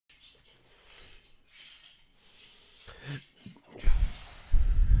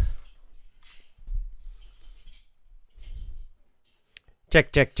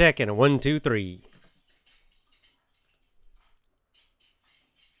Check, check, check, and a 1, 2, 3.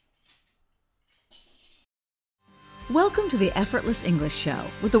 Welcome to the Effortless English Show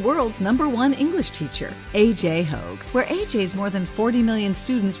with the world's #1 English teacher, AJ Hoge, where AJ's more than 40 million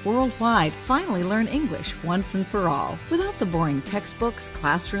students worldwide finally learn English once and for all, without the boring textbooks,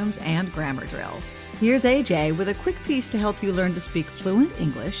 classrooms, and grammar drills. Here's AJ with a quick piece to help you learn to speak fluent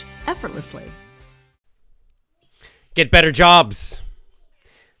English effortlessly. Get better jobs.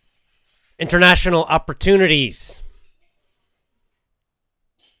 International opportunities.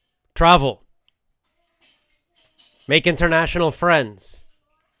 Travel. Make international friends.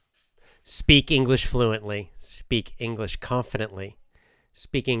 Speak English fluently. Speak English confidently.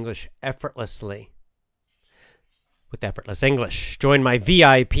 Speak English effortlessly. With Effortless English. Join my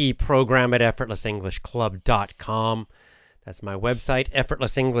VIP program at effortlessenglishclub.com. That's my website,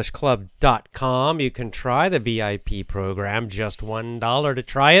 effortlessenglishclub.com. You can try the VIP program, just $1 to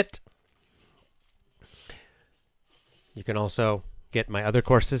try it. You can also get my other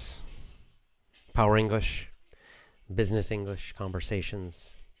courses, Power English, Business English,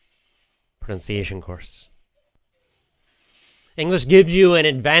 Conversations, Pronunciation course. English gives you an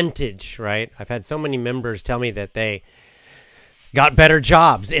advantage, right? I've had so many members tell me that they got better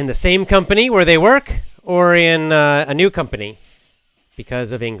jobs in the same company where they work or in a new company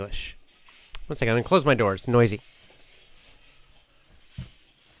because of English. One second, I'm going to close my door. It's noisy.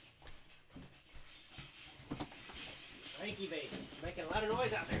 Frankie baby, it's making a lot of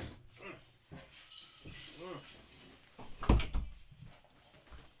noise out there.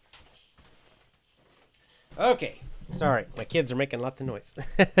 Okay, sorry, my kids are making lots of noise.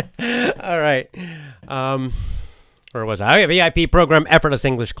 All right. Where was I? VIP program,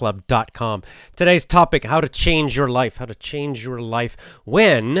 effortlessenglishclub.com. Today's topic, how to change your life. How to change your life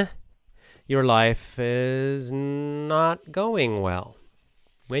when your life is not going well.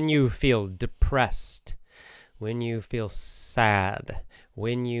 When you feel depressed. When you feel sad.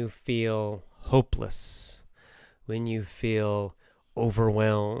 When you feel hopeless. When you feel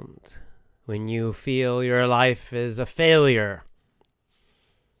overwhelmed. When you feel your life is a failure.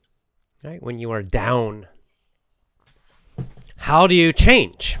 Right? When you are down. How do you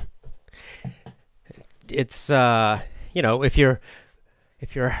change? It's if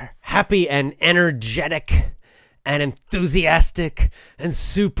you're happy and energetic and enthusiastic and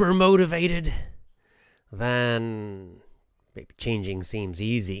super motivated, then maybe changing seems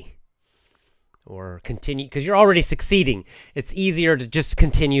easy. Or continue, because you're already succeeding. It's easier to just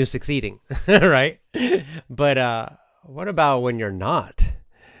continue succeeding, right? But what about when you're not?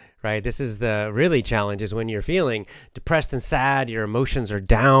 Right? This is the really challenge, is when you're feeling depressed and sad, your emotions are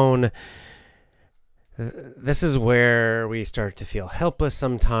down. This is where we start to feel helpless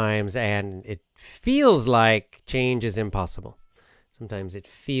sometimes, and it feels like change is impossible. Sometimes it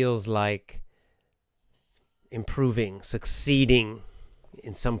feels like improving, succeeding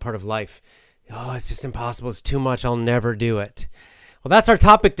in some part of life. Oh, it's just impossible. It's too much. I'll never do it. Well, that's our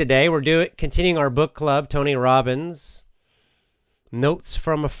topic today. We're continuing our book club, Tony Robbins. Notes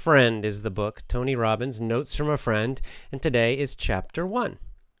from a Friend is the book. Tony Robbins, Notes from a Friend. And today is chapter 1,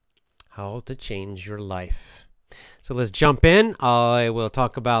 How to Change Your Life. So let's jump in. I will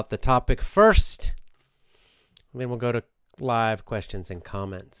talk about the topic first. And then we'll go to live questions and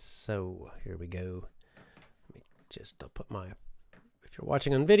comments. So here we go. I'll put my... If you're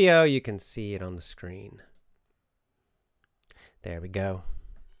watching on video, you can see it on the screen. There we go.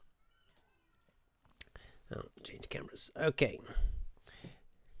 Oh, change cameras. Okay.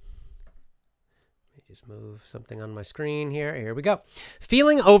 Let me just move something on my screen here. Here we go.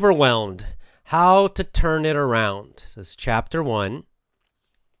 Feeling overwhelmed. How to turn it around. So this is chapter 1.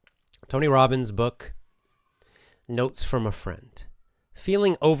 Tony Robbins' book, Notes from a Friend.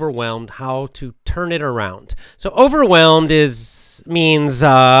 Feeling overwhelmed, how to turn it around. So overwhelmed means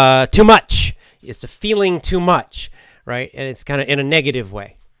too much. It's a feeling too much, right? And it's kind of in a negative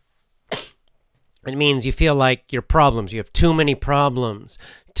way. It means you feel like your problems, you have too many problems,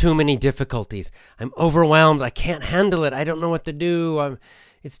 too many difficulties. I'm overwhelmed. I can't handle it. I don't know what to do.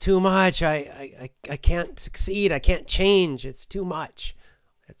 It's too much. I can't succeed. I can't change. It's too much.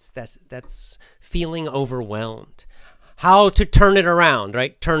 That's feeling overwhelmed. How to turn it around,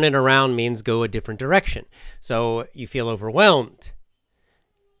 right? Turn it around means go a different direction. So you feel overwhelmed.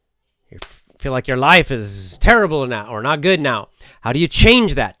 You feel like your life is terrible now or not good now. How do you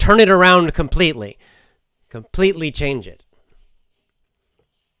change that? Turn it around completely. Completely change it.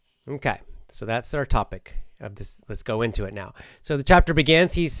 Okay, so that's our topic of this. Let's go into it now. So the chapter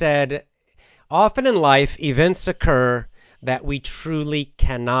begins, he said, often in life, events occur that we truly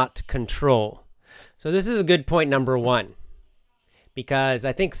cannot control. So this is a good point number 1, because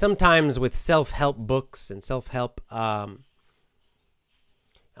I think sometimes with self-help books and self-help,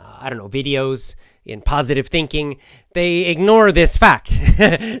 videos in positive thinking, they ignore this fact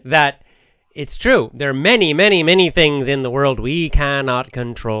that it's true. There are many, many, many things in the world we cannot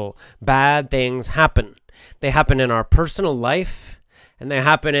control. Bad things happen. They happen in our personal life, and they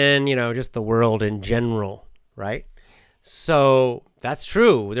happen in, just the world in general, right? So that's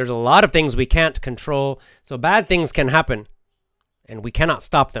true. There's a lot of things we can't control. So bad things can happen, and we cannot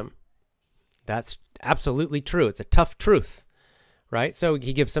stop them. That's absolutely true. It's a tough truth, right? So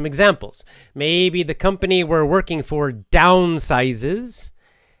he gives some examples. Maybe the company we're working for downsizes,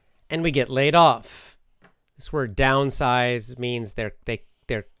 and we get laid off. This word downsize means they're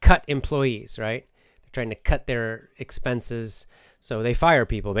cut employees, right? They're trying to cut their expenses, so they fire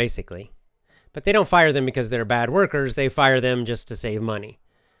people people. But they don't fire them because they're bad workers. They fire them just to save money.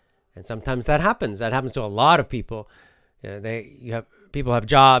 And sometimes that happens. That happens to a lot of people. People have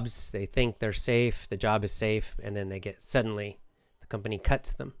jobs. They think they're safe. The job is safe. And then suddenly the company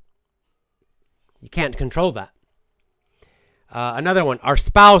cuts them. You can't control that. Another one, our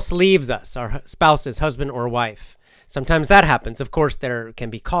spouse leaves us. Our spouse is husband or wife. Sometimes that happens. Of course, there can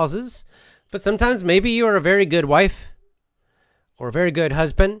be causes. But sometimes maybe you are a very good wife or a very good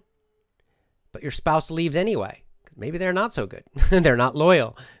husband, but your spouse leaves anyway. Maybe they're not so good. They're not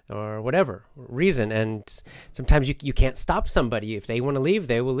loyal or whatever reason. And sometimes you can't stop somebody. If they want to leave,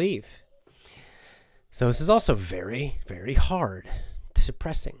 they will leave. So this is also very, very hard,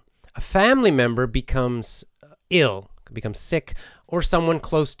 depressing. A family member becomes ill, becomes sick, or someone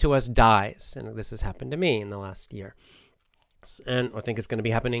close to us dies. And this has happened to me in the last year. And I think it's going to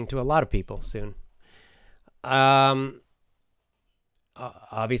be happening to a lot of people soon.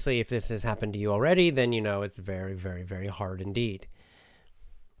 Obviously, if this has happened to you already, then it's very, very, very hard indeed.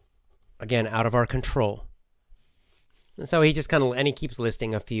 Again, out of our control. And so he just he keeps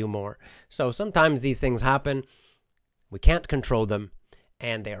listing a few more. So sometimes these things happen. We can't control them.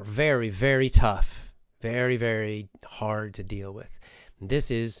 And they are very, very tough. Very, very hard to deal with. And this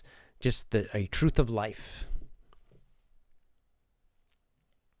is just a truth of life.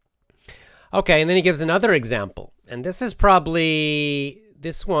 Okay, and then he gives another example. And this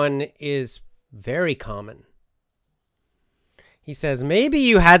one is very common. He says, maybe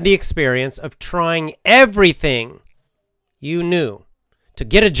you had the experience of trying everything you knew to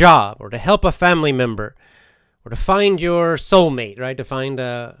get a job or to help a family member or to find your soulmate, right? To find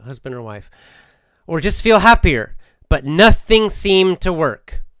a husband or wife, or just feel happier, but nothing seemed to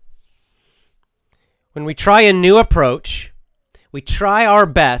work. When we try a new approach, we try our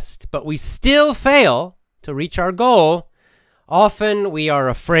best, but we still fail to reach our goal. Often we are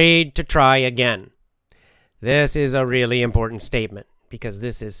afraid to try again. This is a really important statement because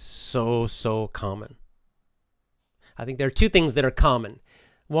this is so, so common. I think there are two things that are common.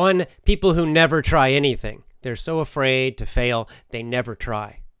 One, people who never try anything. They're so afraid to fail, they never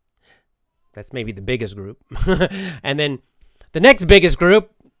try. That's maybe the biggest group. And then the next biggest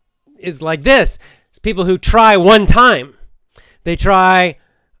group is like this. It's people who try one time. They try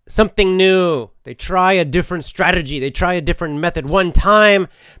something new. They try a different strategy. They try a different method one time,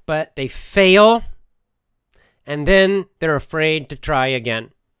 but they fail. And then they're afraid to try again.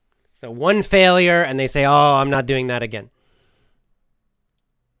 So one failure and they say, oh, I'm not doing that again.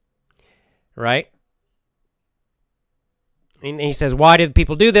 Right? And he says, why do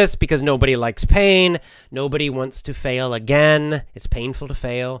people do this? Because nobody likes pain. Nobody wants to fail again. It's painful to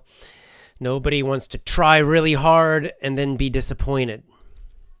fail. Nobody wants to try really hard and then be disappointed.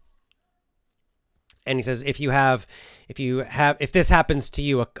 And he says, if this happens to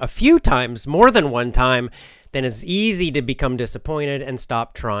you a few times, more than one time, then it's easy to become disappointed and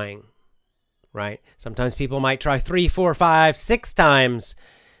stop trying, right? Sometimes people might try 3, 4, 5, 6 times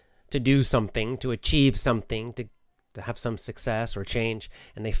to do something, to achieve something, to have some success or change,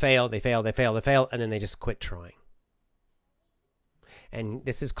 and they fail, and then they just quit trying. And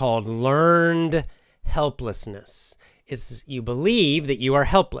this is called learned helplessness. It's you believe that you are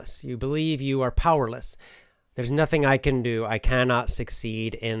helpless. You believe you are powerless. There's nothing I can do. I cannot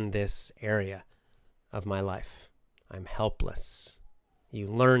succeed in this area of my life. I'm helpless. You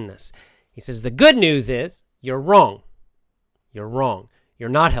learn this. He says the good news is you're wrong. You're wrong. You're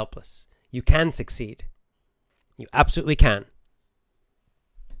not helpless. You can succeed. You absolutely can.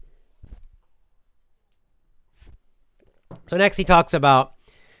 So next he talks about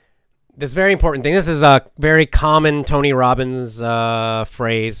this very important thing. This is a very common Tony Robbins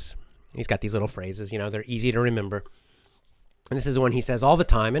phrase. He's got these little phrases, they're easy to remember. And this is one he says all the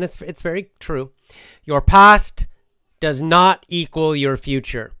time, and it's very true. Your past does not equal your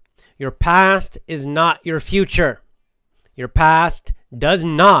future. Your past is not your future. Your past does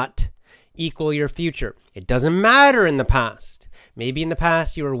not equal your future. It doesn't matter in the past. Maybe in the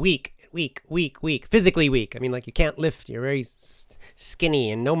past you were weak, physically weak. I mean, like you can't lift. You're very skinny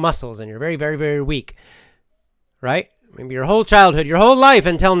and no muscles, and you're very, very, very weak, right? Maybe your whole childhood, your whole life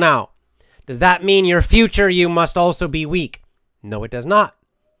until now. Does that mean your future you must also be weak? No, it does not.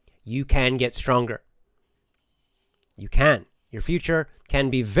 You can get stronger. You can. Your future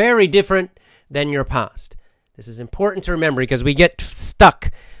can be very different than your past. This is important to remember because we get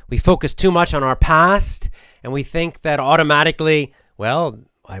stuck. We focus too much on our past and we think that automatically, well,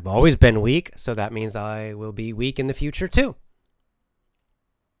 I've always been weak, so that means I will be weak in the future too.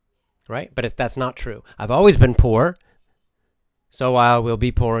 Right? But that's not true. I've always been poor, so I will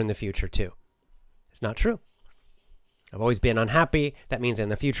be poor in the future too. It's not true. I've always been unhappy. That means in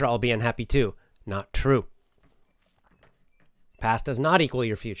the future I'll be unhappy too. Not true. Past does not equal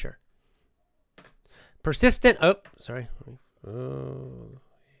your future. Persistent. Oh, sorry.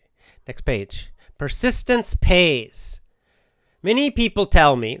 Next page. Persistence pays. Many people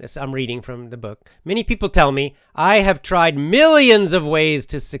tell me, this I'm reading from the book, many people tell me, I have tried millions of ways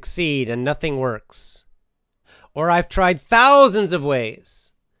to succeed and nothing works. Or I've tried thousands of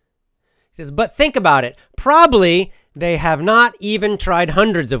ways. He says, but think about it. Probably they have not even tried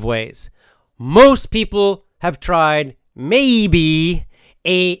hundreds of ways. Most people have tried maybe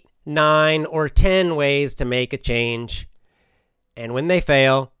 8, 9, or 10 ways to make a change. And when they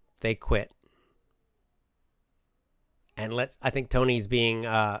fail, they quit. And I think Tony's being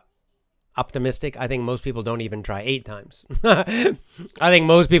optimistic. I think most people don't even try 8 times. I think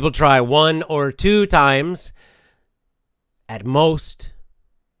most people try 1 or 2 times at most.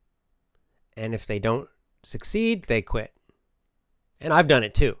 And if they don't succeed, they quit. And I've done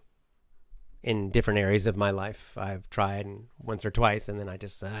it too. In different areas of my life. I've tried once or twice and then I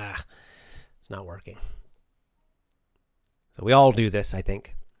just, it's not working. So we all do this, I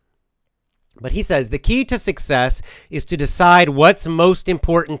think. But he says the key to success is to decide what's most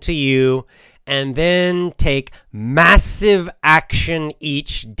important to you and then take massive action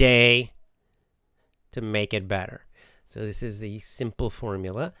each day to make it better. So this is the simple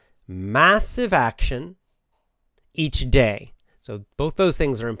formula. Massive action each day. So both those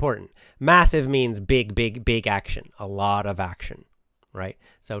things are important. Massive means big, big, big action. A lot of action, right?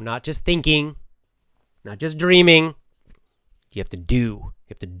 So not just thinking, not just dreaming. You have to do. You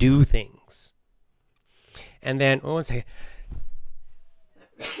have to do things. And then, one second.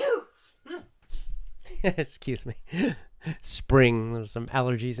 Excuse me. Spring, there's some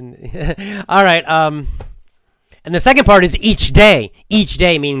allergies. All right. And the second part is each day. Each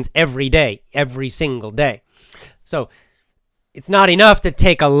day means every day, every single day. So it's not enough to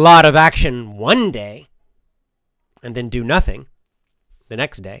take a lot of action one day and then do nothing the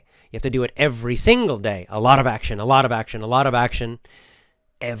next day. You have to do it every single day. A lot of action, a lot of action, a lot of action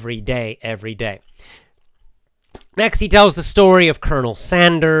every day, every day. Next, he tells the story of Colonel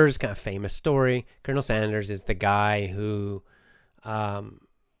Sanders, kind of famous story. Colonel Sanders is the guy who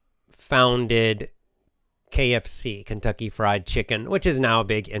founded KFC, Kentucky Fried Chicken, which is now a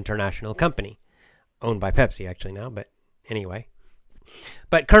big international company. Owned by Pepsi, actually, now, but anyway.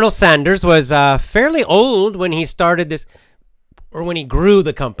 But Colonel Sanders was fairly old when he started this, or when he grew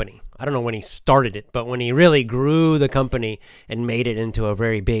the company. I don't know when he started it, but when he really grew the company and made it into a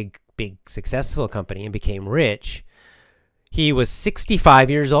very big, successful company and became rich, he was 65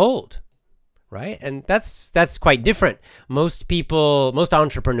 years old, right? And that's quite different. Most people, most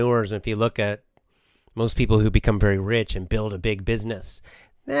entrepreneurs, if you look at most people who become very rich and build a big business,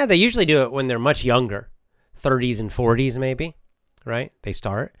 they usually do it when they're much younger, 30s and 40s maybe, right? They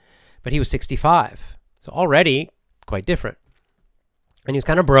start. But he was 65, so already quite different. And he was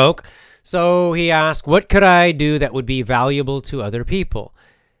kind of broke, so he asked, what could I do that would be valuable to other people?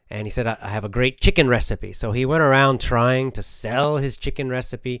 And he said, I have a great chicken recipe. So he went around trying to sell his chicken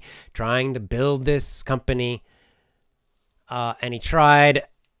recipe, trying to build this company. And he tried,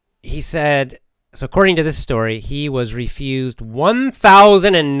 he said, so according to this story, he was refused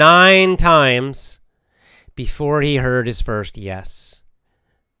 1,009 times before he heard his first yes.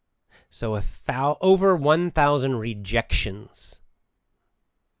 So over 1,000 rejections.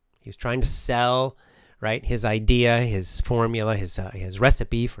 He was trying to sell, right, his idea, his formula, his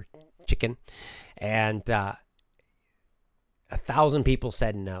recipe for chicken, and 1,000 people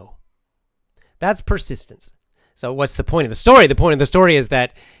said no. That's persistence. So what's the point of the story? The point of the story is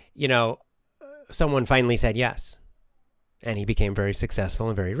that, you know, someone finally said yes, and he became very successful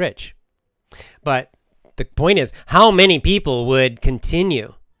and very rich. But the point is, how many people would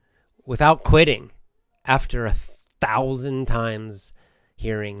continue without quitting after 1,000 times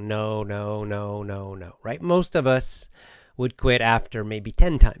hearing no, no, no, no, no, right? Most of us would quit after maybe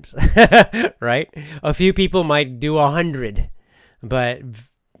 10 times, right? A few people might do 100, but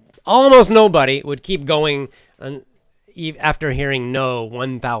almost nobody would keep going after hearing no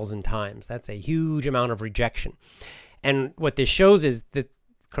 1,000 times. That's a huge amount of rejection. And what this shows is that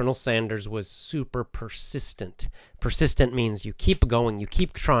Colonel Sanders was super persistent. Persistent means you keep going, you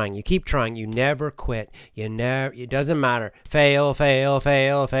keep trying, you never quit. It doesn't matter. Fail.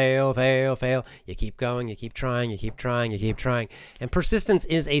 You keep going, you keep trying. And persistence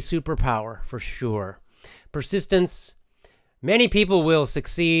is a superpower for sure. Persistence, many people will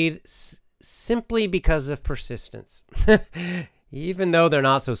succeed simply because of persistence. Even though they're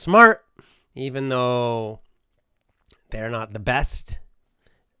not so smart, even though they're not the best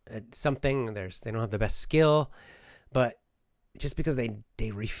at something, they don't have the best skill, but just because they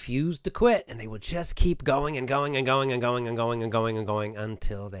refuse to quit, and they will just keep going until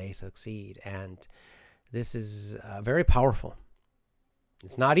they succeed. And this is very powerful.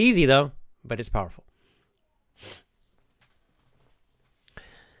 It's not easy though, but it's powerful.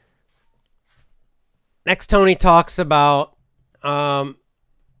 Next, Tony talks about how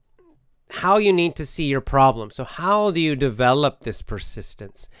you need to see your problem. So how do you develop this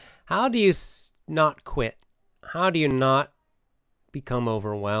persistence? How do you not quit? How do you not become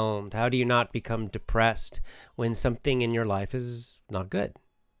overwhelmed? How do you not become depressed when something in your life is not good?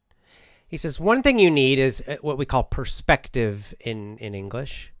 He says one thing you need is what we call perspective in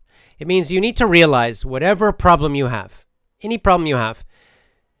English. It means you need to realize whatever problem you have, any problem you have,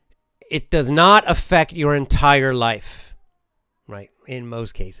 it does not affect your entire life, right? In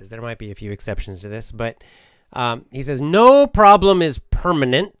most cases. There might be a few exceptions to this, but he says no problem is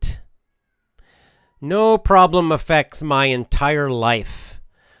permanent. No problem affects my entire life.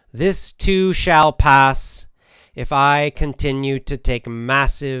 This too shall pass if I continue to take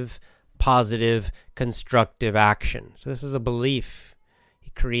massive, positive, constructive action. So this is a belief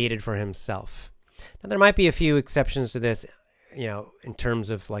he created for himself. Now there might be a few exceptions to this, you know, in terms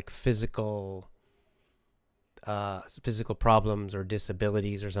of like physical problems or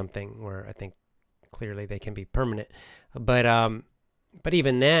disabilities or something, where I think clearly they can be permanent. But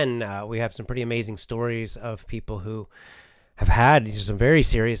even then, we have some pretty amazing stories of people who have had some very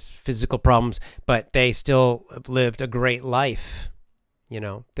serious physical problems, but they still have lived a great life. You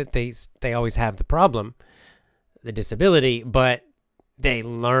know, that they always have the problem, the disability, but they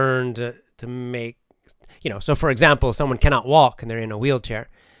learned to make, you know, so for example, if someone cannot walk and they're in a wheelchair,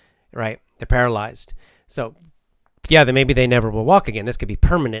 right? They're paralyzed. So yeah, then maybe they never will walk again. This could be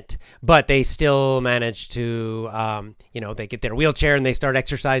permanent, but they still manage to, you know, they get their wheelchair and they start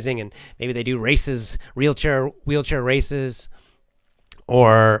exercising, and maybe they do races, wheelchair races,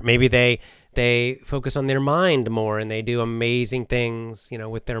 or maybe they focus on their mind more and they do amazing things, you know,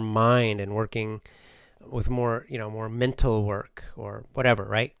 with their mind and working with more, you know, more mental work or whatever,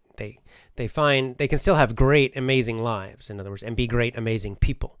 right? They find they can still have great, amazing lives, in other words, and be great, amazing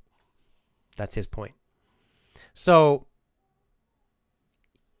people. That's his point. So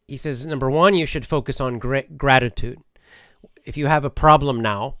he says, number one, you should focus on gratitude. If you have a problem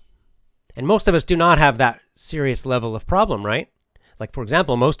now, and most of us do not have that serious level of problem, right? Like, for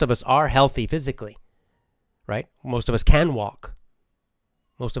example, most of us are healthy physically, right? Most of us can walk.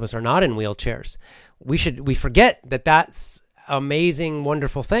 Most of us are not in wheelchairs. We forget that that's amazing,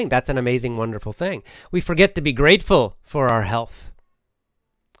 wonderful thing. That's an amazing, wonderful thing. We forget to be grateful for our health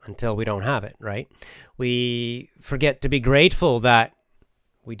until we don't have it, right? We forget to be grateful that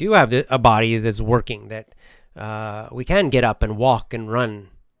we do have a body that's working, that we can get up and walk and run.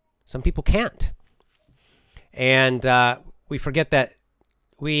 Some people can't. And we forget that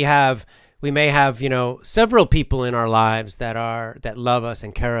we may have, you know, several people in our lives that love us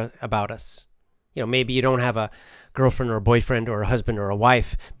and care about us. You know, maybe you don't have a girlfriend or a boyfriend or a husband or a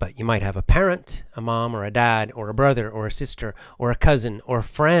wife, but you might have a parent, a mom or a dad or a brother or a sister or a cousin or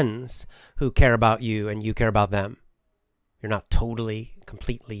friends who care about you and you care about them. You're not totally,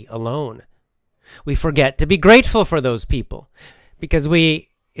 completely alone. We forget to be grateful for those people because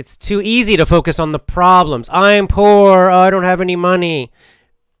it's too easy to focus on the problems. I'm poor. Oh, I don't have any money.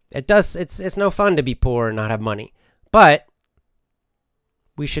 It's no fun to be poor and not have money. But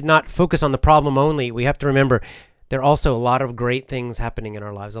we should not focus on the problem only. We have to remember there are also a lot of great things happening in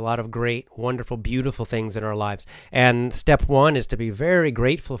our lives, a lot of great, wonderful, beautiful things in our lives. And step one is to be very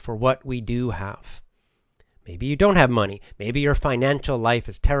grateful for what we do have. Maybe you don't have money. Maybe your financial life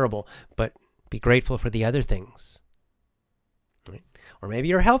is terrible, but be grateful for the other things. Right? Or maybe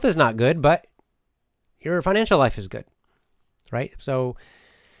your health is not good, but your financial life is good. Right? So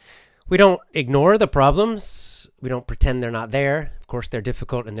we don't ignore the problems. We don't pretend they're not there. Of course, they're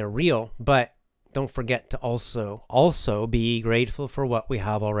difficult and they're real, but don't forget to also be grateful for what we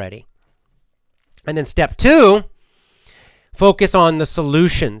have already. And then step 2, focus on the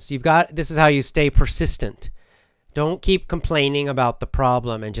solutions. This is how you stay persistent. Don't keep complaining about the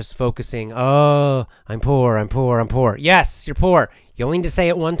problem and just focusing, oh, I'm poor, I'm poor, I'm poor. Yes, you're poor. You only need to say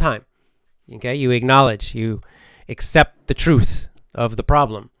it one time. Okay, you acknowledge, you accept the truth of the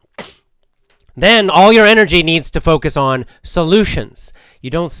problem. Then all your energy needs to focus on solutions. You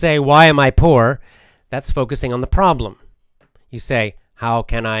don't say, why am I poor? That's focusing on the problem. You say, how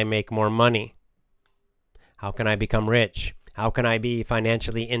can I make more money? How can I become rich? How can I be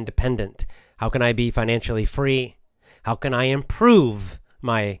financially independent? How can I be financially free? How can I improve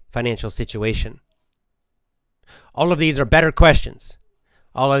my financial situation? All of these are better questions.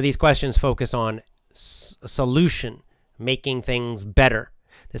 All of these questions focus on solution, making things better.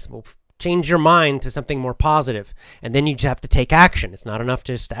 This will change your mind to something more positive. And then you just have to take action. It's not enough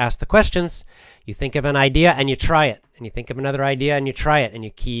just to ask the questions. You think of an idea and you try it. And you think of another idea and you try it. And you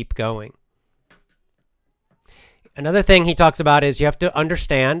keep going. Another thing he talks about is you have to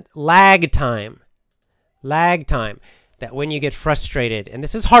understand lag time. Lag time. That when you get frustrated, and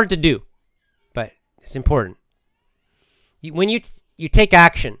this is hard to do, but it's important. When you take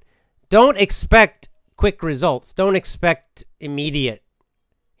action, don't expect quick results. Don't expect immediate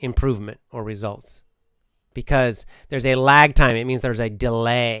improvement or results, because there's a lag time. It means there's a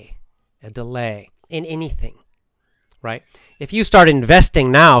delay in anything, right? If you start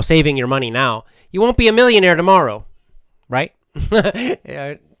investing now, saving your money now, you won't be a millionaire tomorrow, right?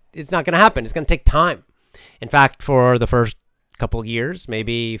 It's not going to happen. It's going to take time. In fact, for the first couple of years,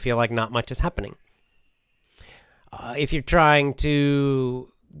 maybe you feel like not much is happening. If you're trying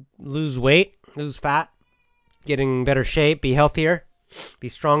to lose weight, lose fat, get in better shape, be healthier, be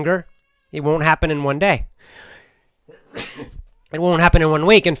stronger, it won't happen in one day. It won't happen in 1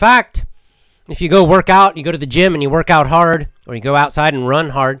 week. In fact, if you go work out, you go to the gym and you work out hard, or you go outside and run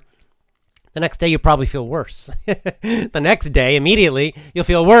hard, the next day you probably feel worse. The next day, immediately, you'll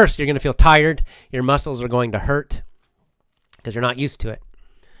feel worse. You're going to feel tired. Your muscles are going to hurt because you're not used to it.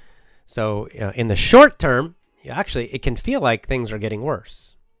 So in the short term, actually, it can feel like things are getting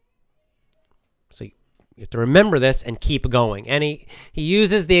worse. So you have to remember this and keep going. And he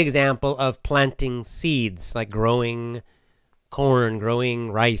uses the example of planting seeds, like growing corn,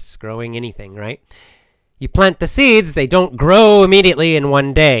 growing rice, growing anything, right? You plant the seeds, they don't grow immediately in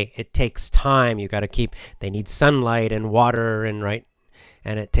one day. It takes time. You got to they need sunlight and water and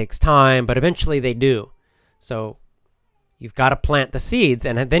it takes time, but eventually they do. So you've got to plant the seeds,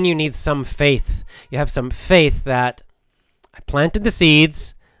 and then you need some faith. You have some faith that I planted the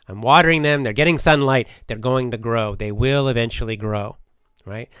seeds, I'm watering them, they're getting sunlight, they're going to grow. They will eventually grow,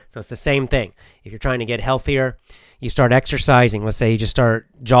 right? So it's the same thing. If you're trying to get healthier, you start exercising. Let's say you just start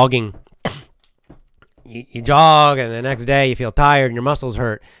jogging. You jog, and the next day you feel tired and your muscles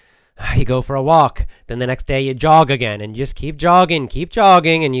hurt. You go for a walk. Then the next day you jog again, and you just keep jogging,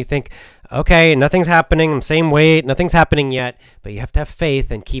 and you think, okay, nothing's happening. I'm same weight. Nothing's happening yet. But you have to have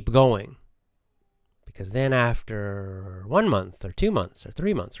faith and keep going. Because then after 1 month or 2 months or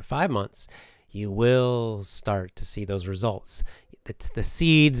 3 months or 5 months, you will start to see those results. The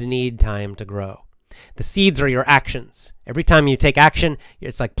seeds need time to grow. The seeds are your actions. Every time you take action,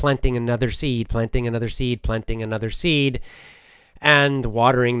 it's like planting another seed, planting another seed, planting another seed, and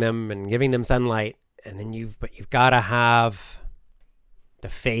watering them and giving them sunlight. And then but you've got to have the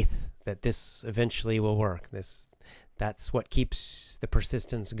faith that this eventually will work. That's what keeps the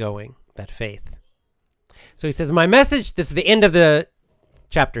persistence going, that faith. So he says, my message, this is the end of the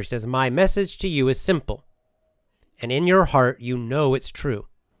chapter, says, my message to you is simple, and in your heart you know it's true.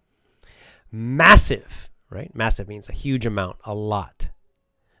 Massive, right? Massive means a huge amount, a lot.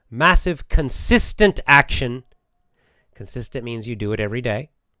 Massive, consistent action. Consistent means you do it every day.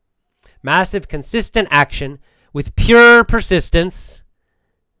 Massive, consistent action with pure persistence.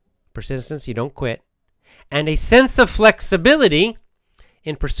 Persistence, you don't quit. And a sense of flexibility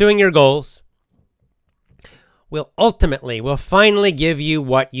in pursuing your goals will finally give you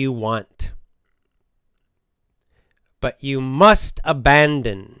what you want. But you must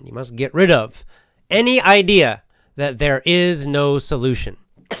abandon, you must get rid of any idea that there is no solution.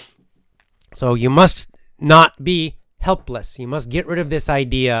 So you must not be helpless. You must get rid of this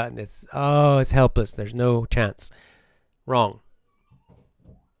idea. It's helpless. There's no chance. Wrong.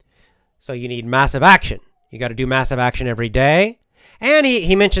 So you need massive action. You got to do massive action every day. And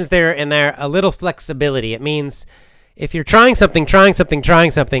he mentions there a little flexibility. It means if you're trying something,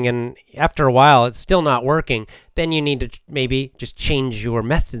 and after a while it's still not working, then you need to maybe just change your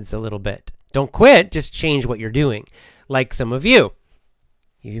methods a little bit. Don't quit, just change what you're doing. Like some of you.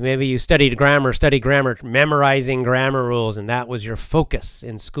 Maybe you study grammar, memorizing grammar rules, and that was your focus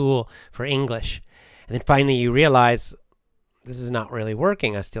in school for English. And then finally you realize this is not really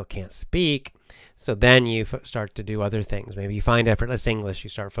working. I still can't speak. So then you start to do other things. Maybe you find effortless English. You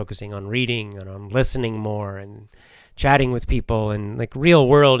start focusing on reading and on listening more and chatting with people and like real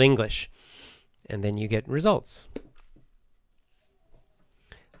world English. And then you get results.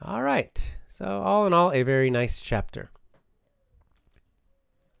 All right. So all in all, a very nice chapter.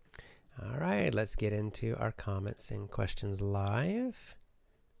 All right, let's get into our comments and questions live.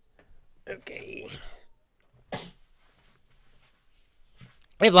 Okay.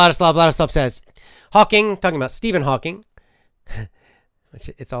 We have a lot of stuff says. Hawking, talking about Stephen Hawking.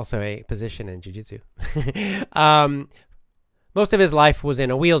 It's also a position in jiu-jitsu. Most of his life was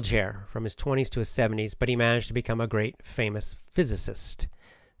in a wheelchair from his 20s to his 70s, but he managed to become a great famous physicist.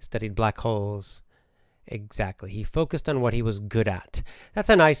 Studied black holes. Exactly. He focused on what he was good at. That's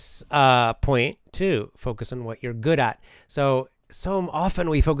a nice point, too. Focus on what you're good at. So often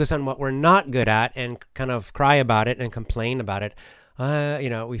we focus on what we're not good at and kind of cry about it and complain about it.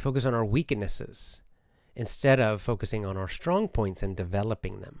 We focus on our weaknesses instead of focusing on our strong points and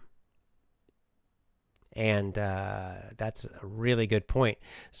developing them. And that's a really good point.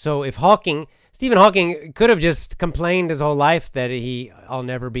 So if Stephen Hawking could have just complained his whole life that I'll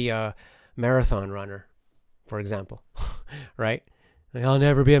never be a marathon runner, for example, right? I'll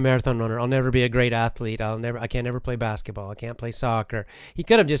never be a marathon runner. I'll never be a great athlete. I can't never play basketball. I can't play soccer. He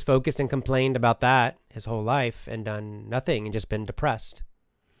could have just focused and complained about that his whole life and done nothing and just been depressed,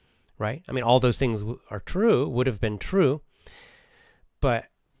 right? I mean, all those things would have been true, but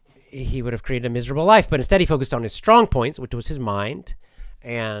he would have created a miserable life. But instead he focused on his strong points, which was his mind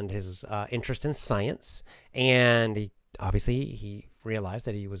and his interest in science. And he realized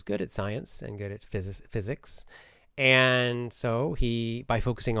that he was good at science and good at physics. And so by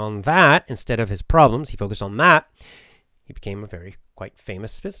focusing on that instead of his problems, he focused on that. He became a quite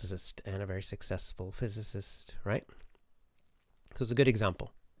famous physicist and a very successful physicist, right? So it's a good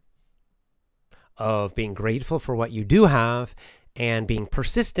example of being grateful for what you do have and being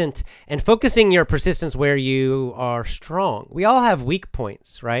persistent and focusing your persistence where you are strong. We all have weak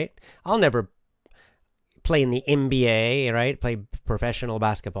points, right? I'll never play in the NBA, right? Play professional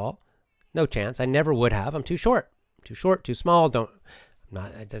basketball. No chance. I never would have. I'm too short. Too small.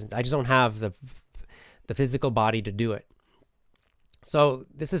 I just don't have the physical body to do it. So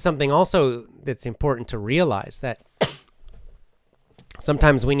this is something also that's important to realize, that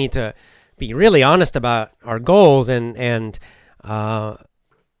sometimes we need to be really honest about our goals and ask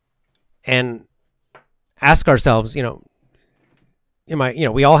ourselves, we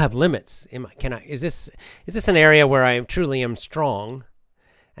all have limits. Is this an area where I truly am strong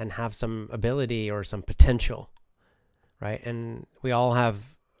and have some ability or some potential, right? And we all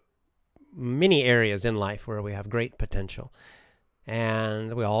have many areas in life where we have great potential,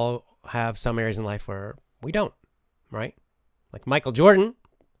 and we all have some areas in life where we don't, right? Like Michael Jordan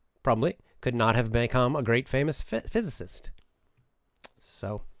probably could not have become a great famous physicist.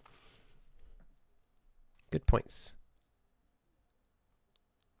 So, good points.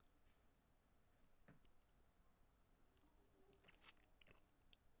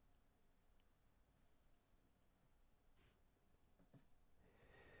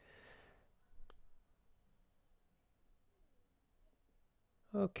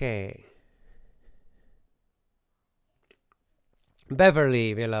 Okay.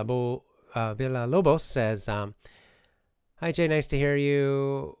 Beverly Villalobos says, hi, Jay. Nice to hear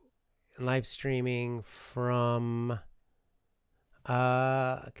you. Live streaming from,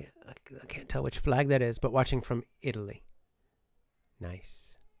 I can't tell which flag that is, but watching from Italy. Nice.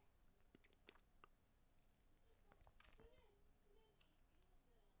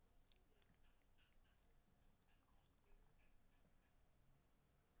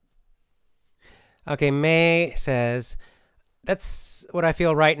 Okay, May says, that's what I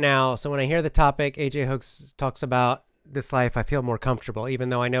feel right now. So when I hear the topic AJ Hoge talks about this life, I feel more comfortable, even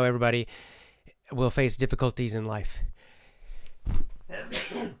though I know everybody will face difficulties in life.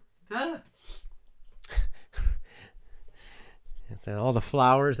 It's all the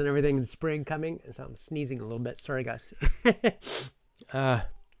flowers and everything in spring coming. So I'm sneezing a little bit. Sorry, guys.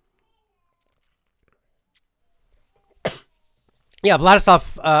 Yeah,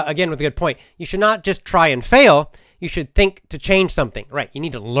 Vladisław, again, with a good point. You should not just try and fail. You should think to change something. Right, you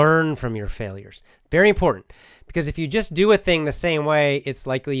need to learn from your failures. Very important. Because if you just do a thing the same way, it's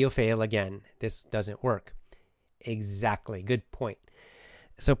likely you'll fail again. This doesn't work. Exactly. Good point.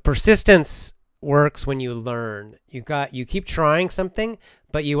 So persistence works when you learn. You keep trying something,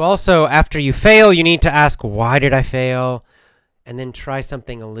 but you also, after you fail, you need to ask, why did I fail? and then try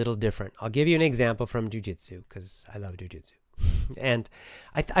something a little different. I'll give you an example from jiu-jitsu because I love jiu-jitsu. And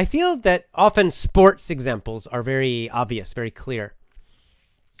I feel that often sports examples are very obvious, very clear.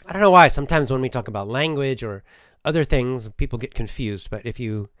 I don't know why. Sometimes when we talk about language or other things, people get confused. But if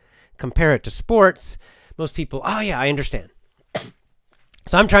you compare it to sports, most people, oh yeah, I understand.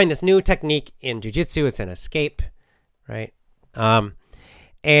 So I'm trying this new technique in jiu-jitsu. It's an escape, right?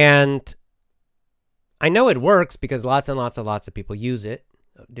 And I know it works because lots and lots of people use it,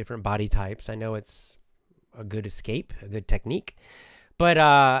 different body types. I know it's a good escape, a good technique.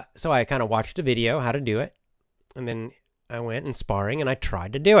 But so I kind of watched a video how to do it. And then I went in sparring and I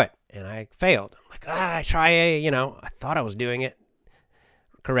tried to do it and I failed. I'm like, I thought I was doing it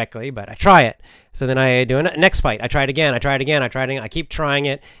correctly, but I try it. So then I do a next fight. I try it again. I keep trying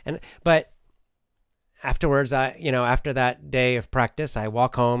it. But afterwards, after that day of practice, I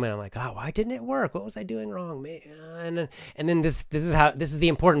walk home and I'm like, oh, why didn't it work? What was I doing wrong? And then this is the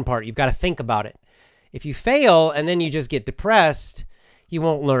important part. You've got to think about it. If you fail and then you just get depressed, you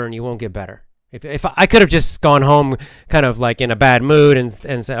won't learn. You won't get better. If I could have just gone home kind of like in a bad mood and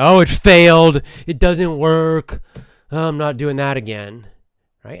said, oh, it failed. It doesn't work. Oh, I'm not doing that again.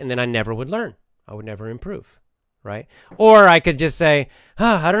 Right? And then I never would learn. I would never improve. Right? Or I could just say,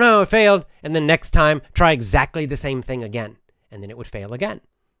 I don't know, it failed. And then next time, try exactly the same thing again. And then it would fail again.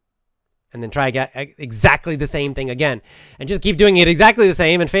 And then try exactly the same thing again. And just keep doing it exactly the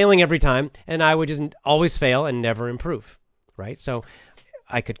same and failing every time. And I would just always fail and never improve. Right? So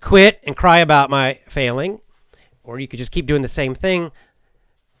I could quit and cry about my failing. Or you could just keep doing the same thing.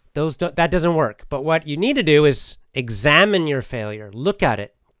 That doesn't work. But what you need to do is examine your failure. Look at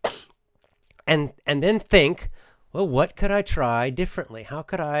it. And then think, well, what could I try differently? How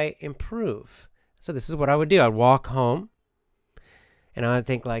could I improve? So this is what I would do. I'd walk home and I would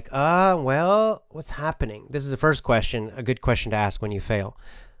think like, well, what's happening? This is the first question, a good question to ask when you fail.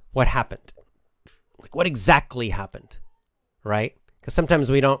 What happened? Like, what exactly happened? Right? Because sometimes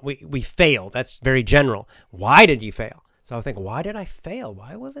we fail. That's very general. Why did you fail? So I think, why did I fail?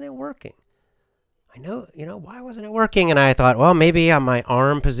 Why wasn't it working? I know, why wasn't it working? And I thought, well, maybe my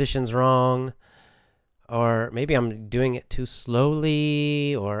arm position's wrong. Or maybe I'm doing it too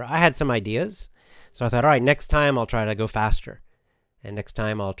slowly. Or I had some ideas. So I thought, all right, next time I'll try to go faster. And next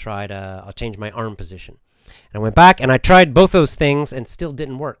time I'll change my arm position. And I went back and I tried both those things and still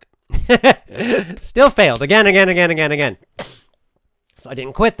didn't work. Still failed again. So I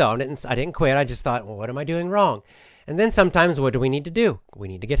didn't quit though. I didn't quit. I just thought, well, what am I doing wrong? And then sometimes what do we need to do? We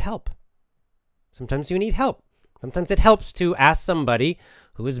need to get help. Sometimes you need help. Sometimes it helps to ask somebody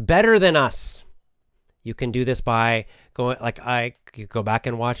who is better than us. You can do this by you go back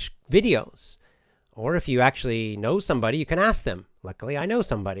and watch videos. Or if you actually know somebody, you can ask them. Luckily, I know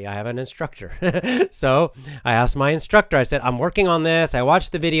somebody. I have an instructor. So I asked my instructor. I said, I'm working on this. I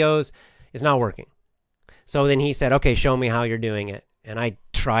watched the videos. It's not working. So then he said, okay, show me how you're doing it. And I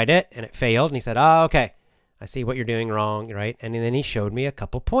tried it and it failed. And he said, oh, okay, I see what you're doing wrong, right? And then he showed me a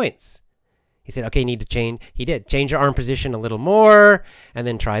couple points. He said, okay, you need to change. He did. Change your arm position a little more and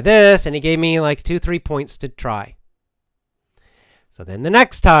then try this. And he gave me like 2-3 points to try. So then the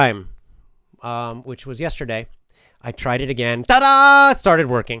next time, which was yesterday, I tried it again. Ta-da! It started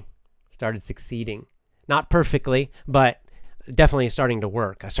working. Started succeeding. Not perfectly, but definitely starting to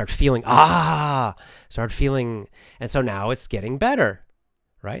work. I started feeling, and so now it's getting better,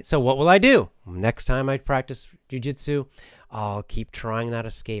 right? So what will I do? Next time I practice jiu-jitsu, I'll keep trying that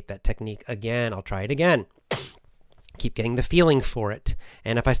escape, that technique again. I'll try it again. Keep getting the feeling for it.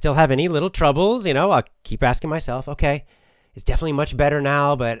 And if I still have any little troubles, I'll keep asking myself, okay, it's definitely much better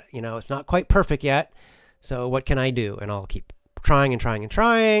now, but, it's not quite perfect yet. So what can I do? And I'll keep trying and trying and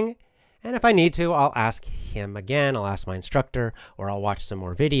trying. And if I need to, I'll ask him again. I'll ask my instructor, or I'll watch some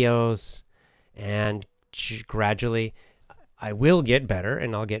more videos. And gradually, I will get better,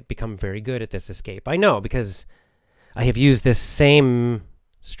 and I'll become very good at this escape. I know, because I have used this same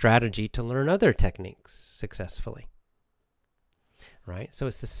strategy to learn other techniques successfully. Right? So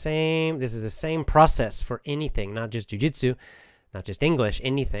it's the same. This is the same process for anything, not just jiu-jitsu, not just English,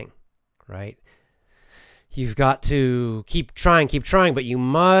 anything. Right? You've got to keep trying, but you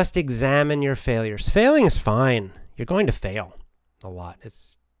must examine your failures. Failing is fine. You're going to fail a lot.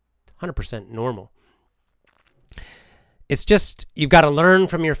 It's 100% normal. It's just, you've got to learn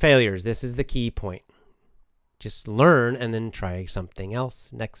from your failures. This is the key point. Just learn and then try something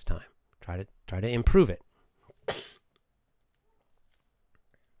else next time. Try to improve it.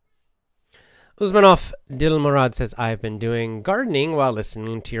 Uzmanov Dilmurad says, I've been doing gardening while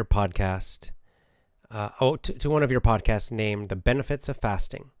listening to your podcast. To one of your podcasts named The Benefits of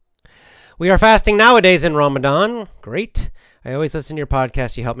Fasting. We are fasting nowadays in Ramadan. Great. I always listen to your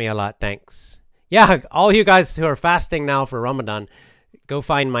podcast. You help me a lot. Thanks. Yeah, all you guys who are fasting now for Ramadan, go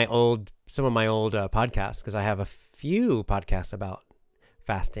find some of my old podcasts, because I have a few podcasts about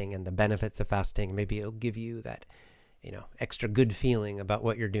fasting and the benefits of fasting. Maybe it'll give you that, extra good feeling about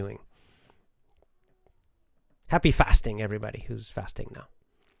what you're doing. Happy fasting, everybody who's fasting now.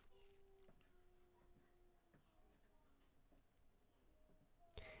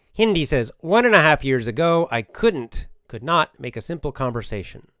 Hindi says, 1.5 years ago, I could not make a simple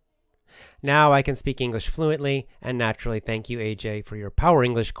conversation. Now I can speak English fluently and naturally. Thank you, AJ, for your Power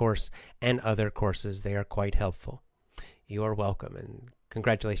English course and other courses. They are quite helpful. You are welcome, and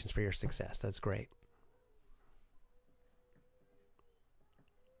congratulations for your success. That's great.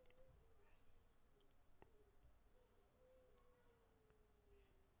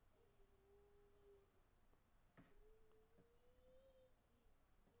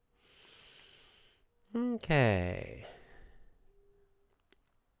 Okay.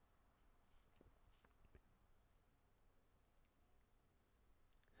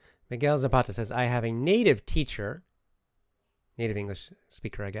 Miguel Zapata says, I have a native teacher, native English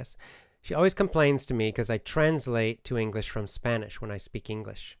speaker, I guess. She always complains to me because I translate to English from Spanish when I speak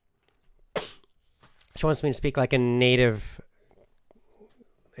English. She wants me to speak like in a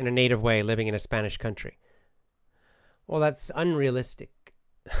native way, living in a Spanish country. Well, that's unrealistic.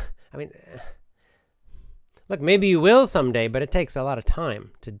 I mean, look, maybe you will someday, but it takes a lot of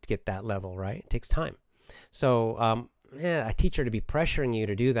time to get that level, right? It takes time. So, a teacher to be pressuring you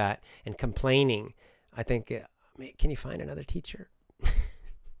to do that and complaining, I think, can you find another teacher?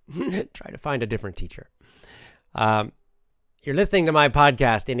 Try to find a different teacher. You're listening to my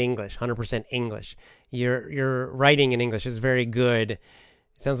podcast in English, 100% English. Your writing in English is very good. It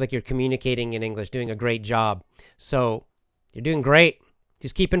sounds like you're communicating in English, doing a great job. So you're doing great.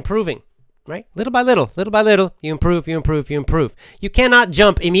 Just keep improving, right? Little by little, you improve, you improve, you improve. You cannot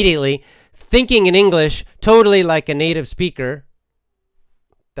jump immediately thinking in English totally like a native speaker.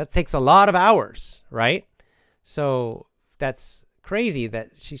 That takes a lot of hours, right? So that's crazy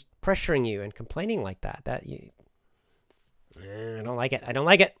that she's pressuring you and complaining like that. I don't like it. I don't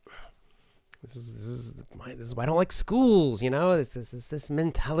like it. This is why I don't like schools. This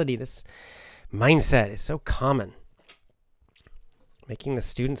mentality, this mindset is so common. Making the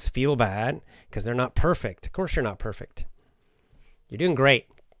students feel bad because they're not perfect. Of course you're not perfect. You're doing great.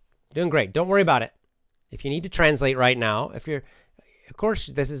 You're doing great. Don't worry about it. If you need to translate right now, of course,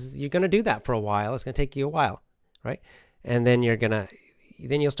 you're going to do that for a while. It's going to take you a while, right? And then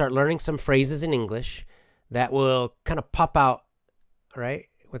you'll start learning some phrases in English that will kind of pop out, right?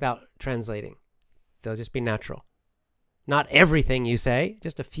 Without translating. They'll just be natural. Not everything you say,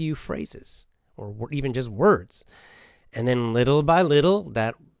 just a few phrases or even just words. And then little by little,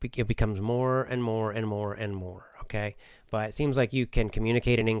 it becomes more and more and more and more, okay? But it seems like you can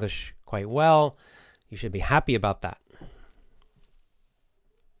communicate in English quite well. You should be happy about that.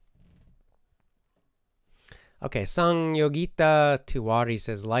 Okay, Sang Yogita Tiwari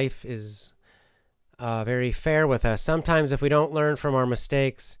says, life is very fair with us. Sometimes if we don't learn from our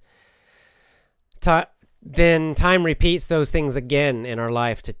mistakes, then time repeats those things again in our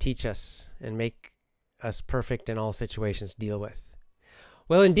life to teach us and make us perfect in all situations to deal with.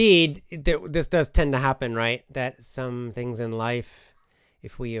 Well, indeed, this does tend to happen, right? That some things in life,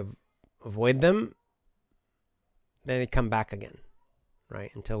 if we avoid them, then they come back again, right?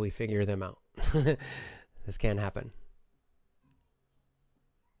 Until we figure them out. This can happen.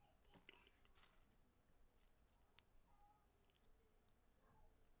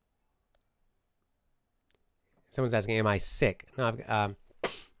 Someone's asking, am I sick? No,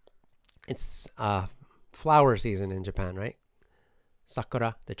 it's flower season in Japan, right?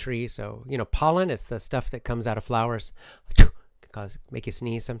 Sakura, the tree. So, pollen, it's the stuff that comes out of flowers. Make you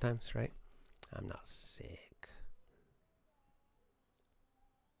sneeze sometimes, right? I'm not sick.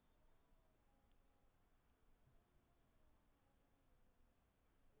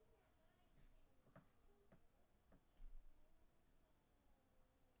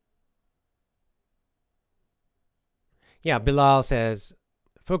 Yeah, Bilal says,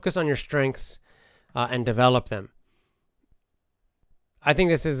 focus on your strengths and develop them. I think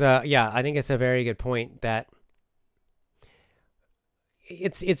this is I think it's a very good point that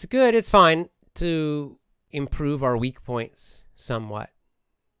it's good, it's fine to improve our weak points somewhat,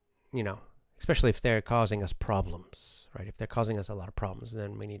 especially if they're causing us problems, right? If they're causing us a lot of problems,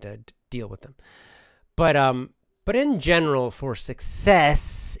 then we need to deal with them. But in general, for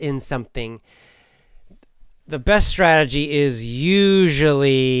success in something, the best strategy is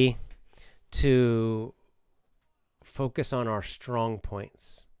usually to focus on our strong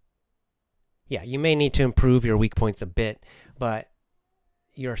points. Yeah, you may need to improve your weak points a bit, but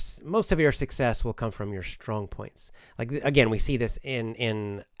most of your success will come from your strong points. Like, again, we see this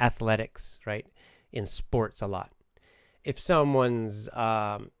in athletics, right? In sports a lot. If someone's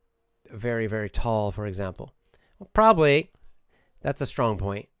very, very tall, for example, well, probably that's a strong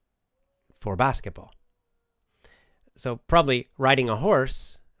point for basketball. So probably riding a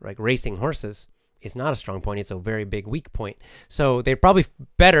horse, like racing horses, is not a strong point. It's a very big weak point. So they're probably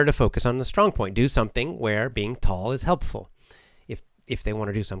better to focus on the strong point. Do something where being tall is helpful if they want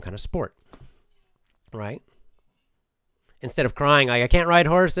to do some kind of sport, right? Instead of crying, like, I can't ride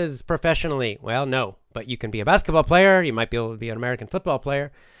horses professionally. Well, no, but you can be a basketball player. You might be able to be an American football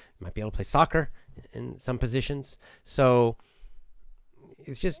player. You might be able to play soccer in some positions. So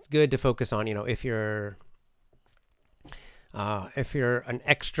it's just good to focus on, if you're an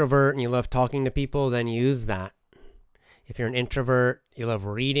extrovert and you love talking to people, then use that. If you're an introvert, you love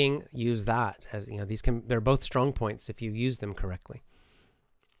reading, use that. As they're both strong points if you use them correctly.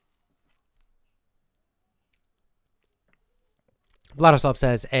 Vladislav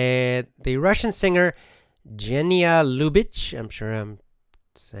says, the Russian singer Genia Lubitsch, I'm sure I'm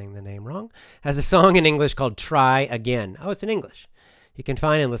saying the name wrong, has a song in English called Try Again. Oh, it's in English. You can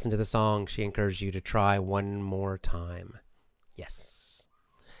find and listen to the song. She encouraged you to try one more time. Yes.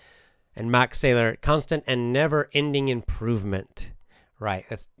 And Max Saylor, constant and never-ending improvement. Right.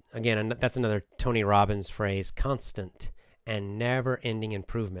 That's another Tony Robbins phrase, constant and never-ending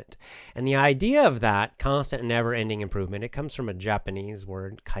improvement. And the idea of that, constant and never-ending improvement, it comes from a Japanese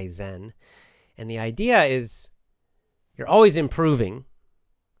word, kaizen. And the idea is you're always improving,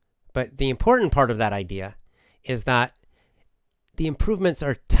 but the important part of that idea is that the improvements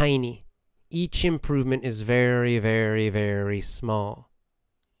are tiny. Each improvement is very, very, very small.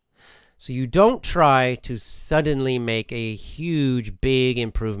 So you don't try to suddenly make a huge, big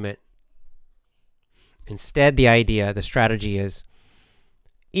improvement. Instead, the strategy is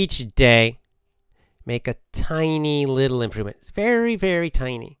each day make a tiny little improvement. It's very, very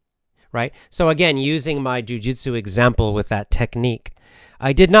tiny, right? So again, using my jiu-jitsu example with that technique,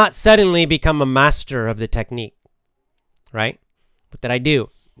 I did not suddenly become a master of the technique, right? What did I do?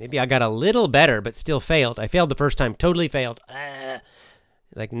 Maybe I got a little better, but still failed. I failed the first time, totally failed.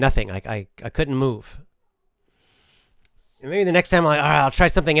 Like nothing. I couldn't move. And maybe the next time, I'm like, all right, I'll try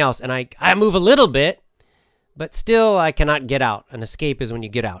something else. And I move a little bit, but still I cannot get out. An escape is when you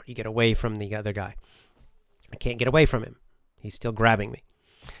get out. You get away from the other guy. I can't get away from him. He's still grabbing me.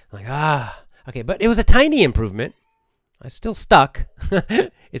 I'm like, okay. But it was a tiny improvement. I still stuck.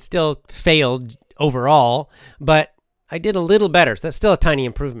 It still failed overall, but I did a little better. So that's still a tiny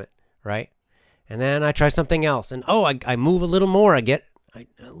improvement, right? And then I try something else. And I move a little more. I get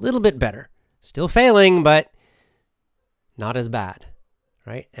a little bit better. Still failing, but not as bad,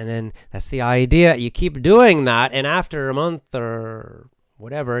 right? And then that's the idea. You keep doing that, and after a month or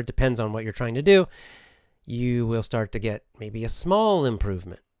whatever, it depends on what you're trying to do, you will start to get maybe a small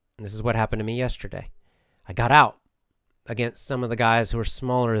improvement. And this is what happened to me yesterday. I got out against some of the guys who were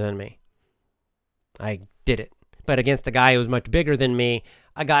smaller than me. I did it. But against a guy who was much bigger than me,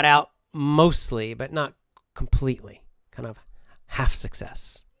 I got out mostly, but not completely. Kind of half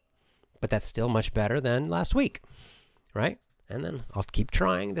success. But that's still much better than last week, right? And then I'll keep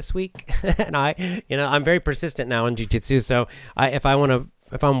trying this week. And I'm very persistent now in jiu-jitsu. So if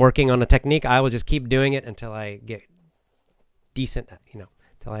I'm working on a technique, I will just keep doing it until I get decent,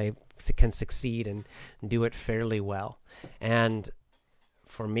 until I can succeed and do it fairly well. And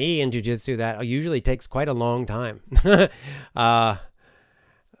for me in jiu-jitsu, that usually takes quite a long time.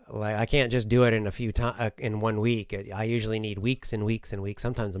 Like I can't just do it in 1 week. I usually need weeks and weeks and weeks,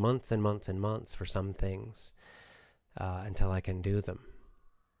 sometimes months and months and months for some things until I can do them.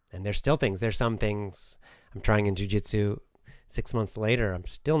 And there's still things. There's some things I'm trying in jiu-jitsu 6 months later. I'm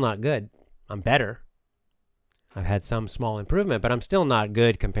still not good. I'm better. I've had some small improvement, but I'm still not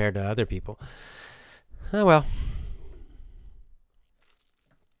good compared to other people. Oh, well.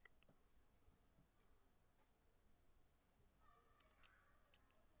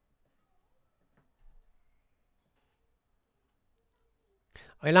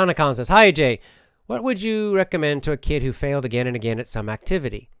 Ilana Khan says, hi, AJ. What would you recommend to a kid who failed again and again at some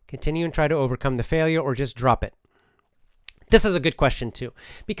activity? Continue and try to overcome the failure or just drop it? This is a good question, too,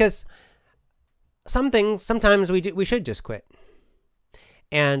 because some things, sometimes we should just quit.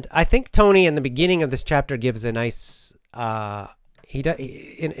 And I think Tony, in the beginning of this chapter, gives a nice, in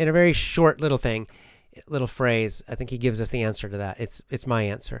a very short little phrase, I think he gives us the answer to that. It's my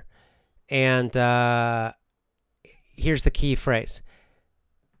answer. And here's the key phrase.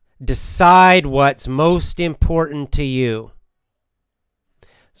 Decide what's most important to you.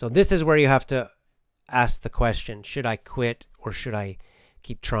 So this is where you have to ask the question, should I quit or should I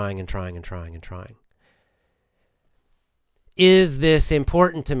keep trying and trying and trying and trying? Is this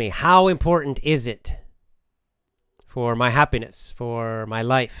important to me? How important is it for my happiness, for my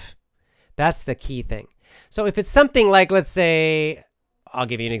life? That's the key thing. So if it's something like, let's say, I'll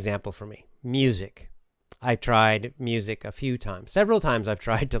give you an example for me, music. I've tried music a few times. Several times I've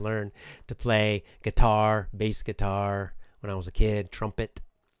tried to learn to play guitar, bass guitar, when I was a kid, trumpet,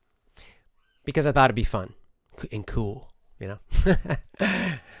 because I thought it'd be fun and cool, you know.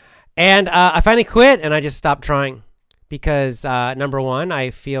 And I finally quit and I just stopped trying because, number one, I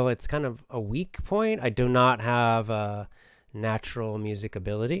feel it's kind of a weak point. I do not have a natural music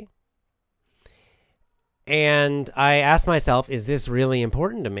ability. And I asked myself, is this really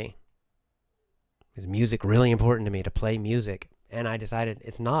important to me? Is music really important to me, to play music? And I decided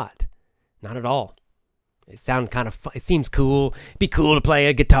it's not at all. It sounds kind of fun. It seems cool. It'd be cool to play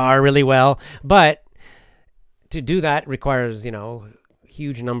a guitar really well, but to do that requires, you know, a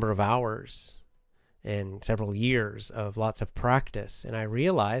huge number of hours and several years of lots of practice. And I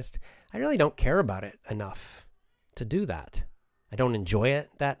realized I really don't care about it enough to do that. I don't enjoy it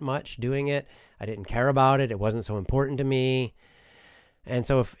that much doing it. I didn't care about it. It wasn't so important to me. And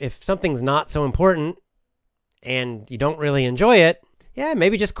so if something's not so important and you don't really enjoy it, yeah,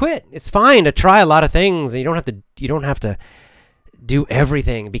 maybe just quit. It's fine to try a lot of things. You don't have to do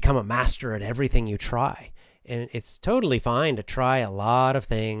everything, become a master at everything you try. And it's totally fine to try a lot of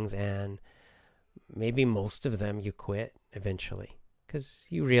things, and maybe most of them you quit eventually because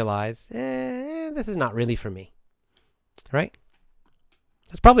you realize, this is not really for me, right?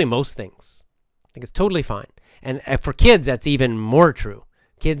 That's probably most things. I think it's totally fine. And for kids, that's even more true.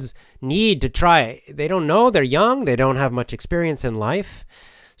 Kids need to try. They don't know. They're young. They don't have much experience in life.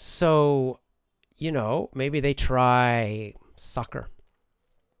 So, you know, maybe they try soccer.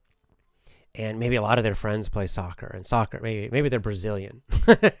 And maybe a lot of their friends play soccer. And soccer, maybe they're Brazilian.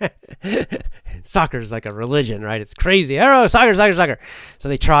 Soccer is like a religion, right? It's crazy. Oh, soccer, soccer, soccer. So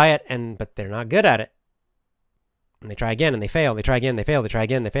they try it, but they're not good at it. And they try again and they fail. They try again, they fail. They try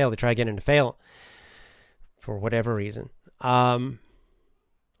again, they fail. They try again and they fail. For whatever reason. Well,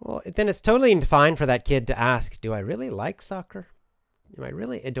 then it's totally fine for that kid to ask, do I really like soccer? Do I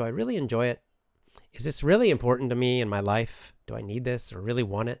really enjoy it? Is this really important to me in my life? Do I need this or really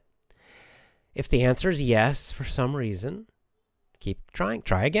want it? If the answer is yes, for some reason, keep trying.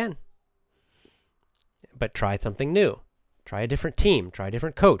 Try again. But try something new. Try a different team. Try a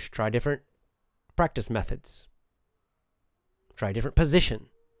different coach. Try different practice methods. Try a different position.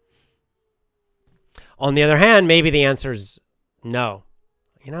 On the other hand, maybe the answer is no.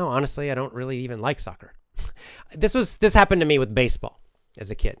 You know, honestly, I don't really even like soccer. This happened to me with baseball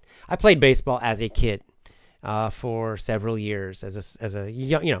as a kid. I played baseball as a kid for several years as a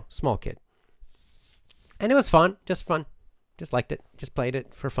young, you know, small kid. And it was fun, just liked it, just played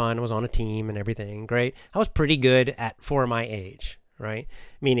it for fun. I was on a team and everything. Great. I was pretty good for my age, right?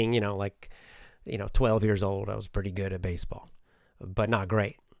 Meaning, 12 years old, I was pretty good at baseball, but not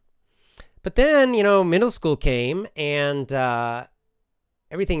great. But then, middle school came and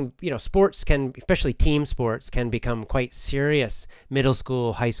everything, sports can, especially team sports, can become quite serious middle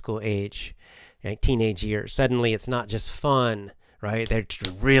school, high school age, like teenage years. Suddenly it's not just fun, right? They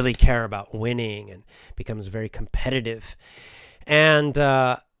really care about winning and becomes very competitive. And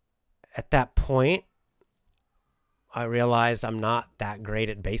at that point, I realized I'm not that great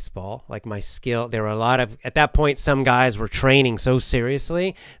at baseball. Like my skill, there were at that point, some guys were training so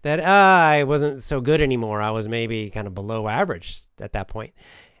seriously that I wasn't so good anymore. I was maybe kind of below average at that point.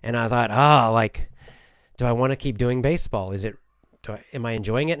 And I thought, do I want to keep doing baseball? Am I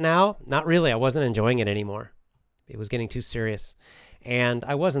enjoying it now? Not really. I wasn't enjoying it anymore. It was getting too serious. And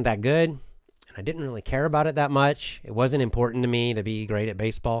I wasn't that good. And I didn't really care about it that much. It wasn't important to me to be great at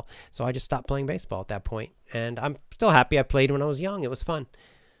baseball. So I just stopped playing baseball at that point. And I'm still happy I played when I was young. It was fun.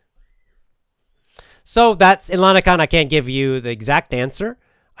 So that's, in Lanakan, I can't give you the exact answer.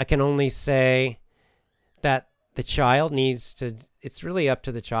 I can only say that the child needs to, it's really up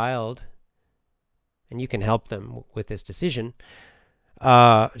to the child. And you can help them with this decision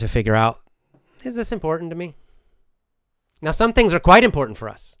to figure out, is this important to me? Now, some things are quite important for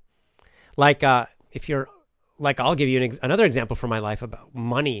us. Like I'll give you another example from my life about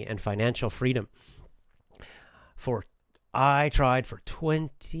money and financial freedom. I tried for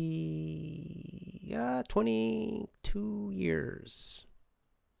 22 years.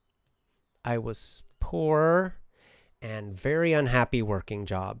 I was poor and very unhappy working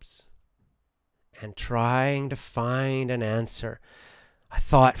jobs and trying to find an answer. I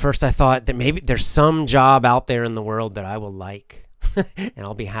thought that maybe there's some job out there in the world that I will like. and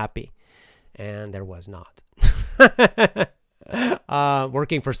I'll be happy. And there was not.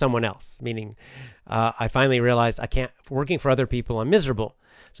 Working for someone else, meaning I finally realized I can't, working for other people, I'm miserable.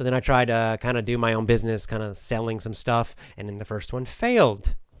 So then I tried to kind of do my own business, kind of selling some stuff. And then the first one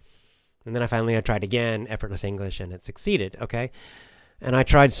failed. And then I tried again, effortless English, and it succeeded. Okay. And I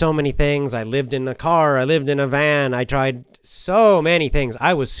tried so many things. I lived in a car. I lived in a van. I tried so many things.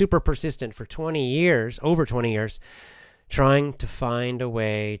 I was super persistent for 20 years, over 20 years, trying to find a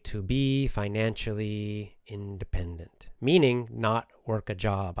way to be financially independent, meaning not work a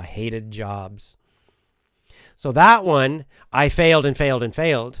job. I hated jobs. So that one, I failed and failed and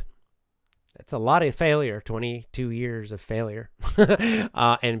failed. That's a lot of failure, 22 years of failure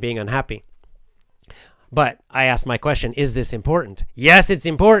and being unhappy. But I asked my question, is this important? Yes, it's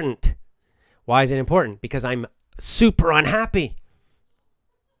important. Why is it important? Because I'm super unhappy.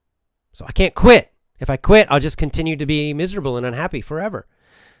 So I can't quit. If I quit, I'll just continue to be miserable and unhappy forever.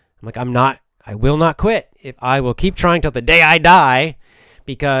 I'm like, I will not quit. If I will keep trying till the day I die,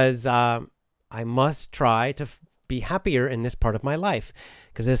 because I must try to be happier in this part of my life,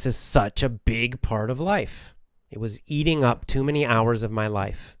 because this is such a big part of life. It was eating up too many hours of my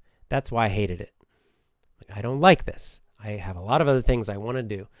life. That's why I hated it. I don't like this. I have a lot of other things I want to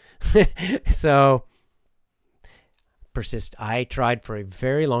do. So persist. I tried for a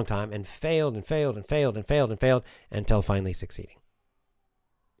very long time and failed and failed and failed and failed and failed until finally succeeding.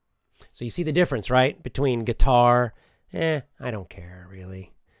 So you see the difference, right? Between guitar, I don't care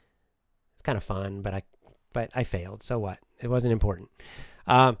really. It's kind of fun, but I failed. So what? It wasn't important.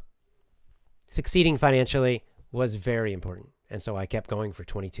 Succeeding financially was very important. And so I kept going for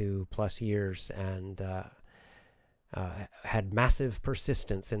 22 plus years and had massive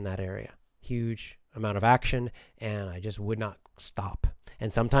persistence in that area. Huge amount of action, and I just would not stop.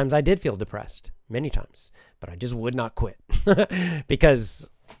 And sometimes I did feel depressed, many times, but I just would not quit because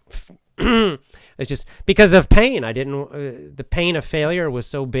it's just because of pain. I didn't, the pain of failure was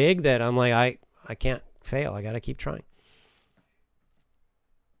so big that I'm like, I can't fail. I got to keep trying.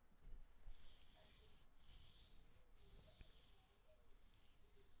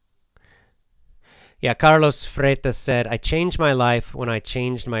 Yeah, Carlos Freitas said, I changed my life when I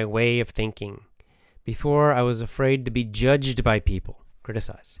changed my way of thinking. Before, I was afraid to be judged by people,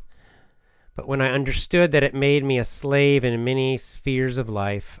 criticized. But when I understood that it made me a slave in many spheres of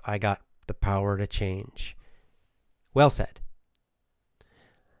life, I got the power to change. Well said.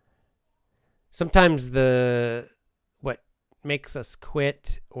 Sometimes what makes us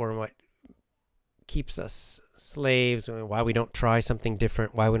quit, or what keeps us slaves, why we don't try something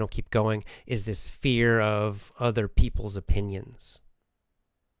different, why we don't keep going, is this fear of other people's opinions.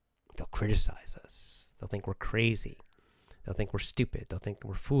 They'll criticize us. They'll think we're crazy. They'll think we're stupid. They'll think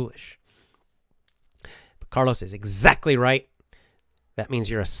we're foolish. But Carlos is exactly right. That means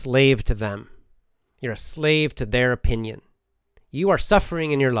you're a slave to them. You're a slave to their opinion. You are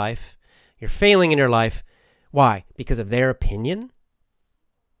suffering in your life. You're failing in your life. Why? Because of their opinion?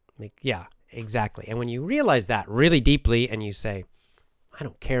 Yeah. Exactly. And when you realize that really deeply and you say, I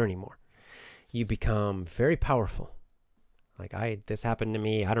don't care anymore, you become very powerful. Like this happened to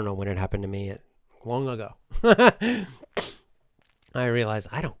me. I don't know when it happened to me, long ago. I realized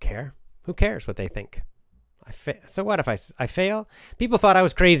I don't care. Who cares what they think? So what if I fail? People thought I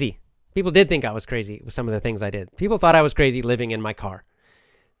was crazy. People did think I was crazy with some of the things I did. People thought I was crazy living in my car.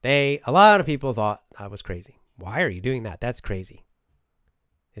 A lot of people thought I was crazy. Why are you doing that? That's crazy.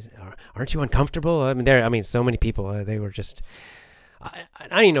 Aren't you uncomfortable? I mean, so many people, they were just, I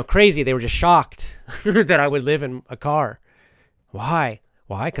don't even know, crazy. They were just shocked that I would live in a car. Why?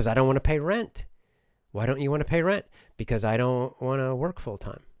 Why? Because I don't want to pay rent. Why don't you want to pay rent? Because I don't want to work full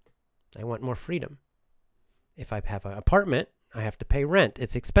time. I want more freedom. If I have an apartment, I have to pay rent.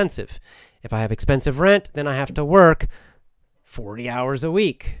 It's expensive. If I have expensive rent, then I have to work 40 hours a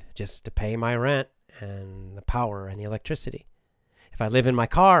week just to pay my rent and the power and the electricity. If I live in my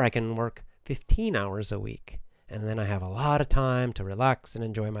car, I can work 15 hours a week, and then I have a lot of time to relax and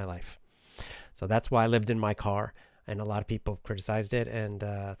enjoy my life. So that's why I lived in my car, and a lot of people criticized it and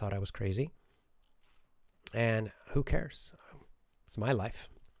thought I was crazy. And who cares? It's my life.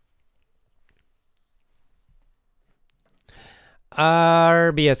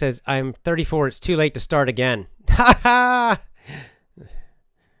 Arbia says, I'm 34. It's too late to start again. Ha ha!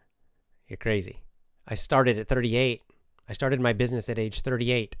 You're crazy. I started at 38. I started my business at age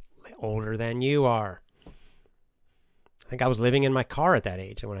 38, older than you are. I think I was living in my car at that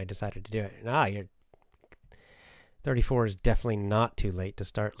age when I decided to do it. You're 34 is definitely not too late to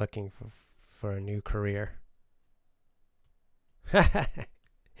start looking for a new career.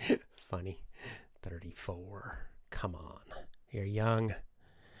 Funny. 34. Come on. You're young.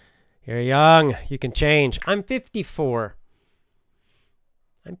 You're young. You can change. I'm 54.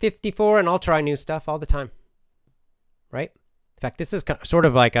 I'm 54 and I'll try new stuff all the time. Right? In fact, this is sort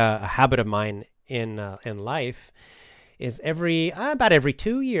of like a habit of mine in life. Is about every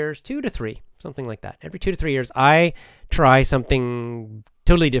 2 years, 2 to 3, something like that. Every 2 to 3 years, I try something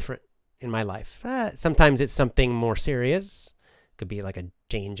totally different in my life. Sometimes it's something more serious. Could be like a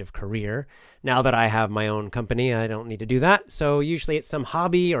change of career. Now that I have my own company, I don't need to do that. So usually it's some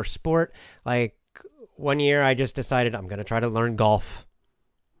hobby or sport. Like one year, I just decided I'm going to try to learn golf.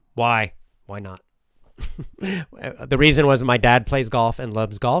 Why? Why not? The reason was my dad plays golf and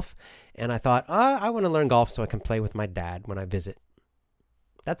loves golf. And I thought, I want to learn golf so I can play with my dad when I visit.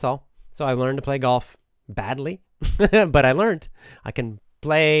 That's all. So I learned to play golf badly, but I learned. I can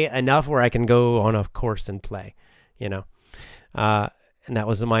play enough where I can go on a course and play, you know. And that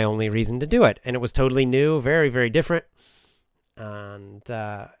was my only reason to do it. And it was totally new, very, very different. And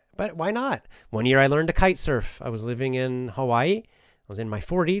but why not? One year I learned to kite surf. I was living in Hawaii. I was in my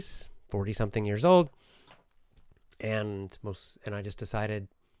 40s, 40-something years old. And I just decided,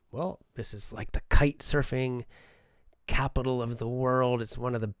 well, this is like the kite surfing capital of the world. It's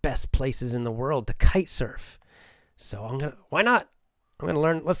one of the best places in the world to kite surf. So why not? I'm going to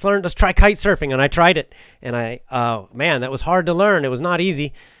learn. Let's try kite surfing. And I tried it. And oh man, that was hard to learn. It was not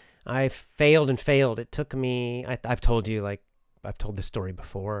easy. I failed and failed. It took me, I've told you, like, I've told this story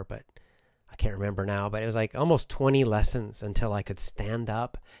before, but I can't remember now, but it was like almost 20 lessons until I could stand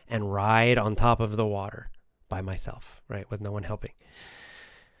up and ride on top of the water by myself, right? With no one helping.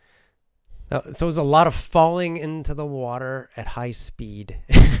 So it was a lot of falling into the water at high speed.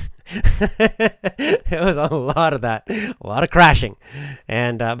 It was a lot of that, a lot of crashing.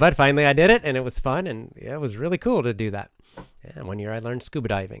 And but finally I did it, and it was fun, and yeah, it was really cool to do that. And one year I learned scuba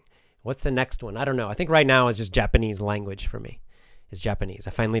diving. What's the next one? I don't know. I think right now it's just Japanese language for me. It's Japanese.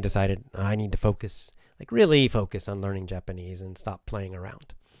 I finally decided I need to focus, like really focus on learning Japanese and stop playing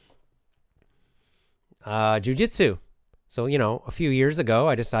around. Jiu-jitsu. So, you know, a few years ago,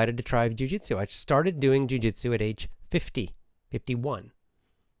 I decided to try jiu-jitsu. I started doing jiu-jitsu at age 51.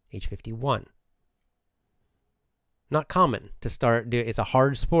 Age 51. Not common to start. It's a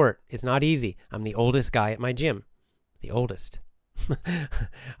hard sport. It's not easy. I'm the oldest guy at my gym. The oldest.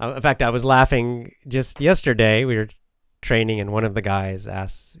 In fact, I was laughing just yesterday. We were training, and one of the guys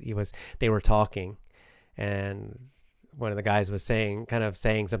asked, they were talking, and one of the guys was saying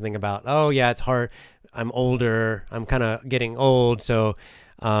something about, oh yeah, it's hard. I'm older. I'm kind of getting old. So,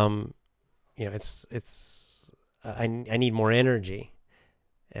 you know, I need more energy.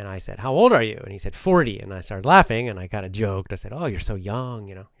 And I said, how old are you? And he said, 40. And I started laughing, and I kind of joked. I said, oh, you're so young.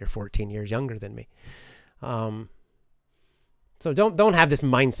 You know, you're 14 years younger than me. So don't have this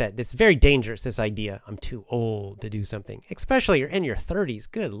mindset. It's very dangerous, this idea. I'm too old to do something, especially you're in your 30s.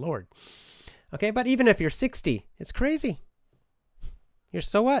 Good Lord. Okay, but even if you're 60, it's crazy. You're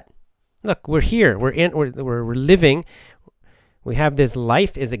so what? Look, we're here. We're living. We have this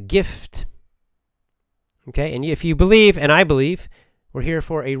life is a gift. Okay, and if you believe, and I believe, we're here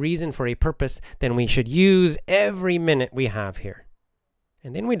for a reason, for a purpose, then we should use every minute we have here.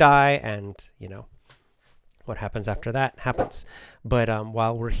 And then we die, and, you know, what happens after that happens. But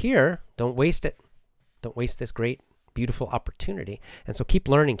while we're here, don't waste it. Don't waste this great, beautiful opportunity. And so keep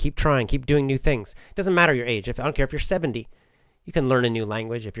learning, keep trying, keep doing new things. It doesn't matter your age. I don't care if you're 70. You can learn a new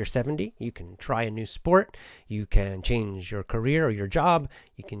language. If you're 70, you can try a new sport. You can change your career or your job.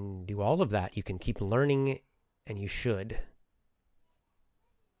 You can do all of that. You can keep learning, and you should.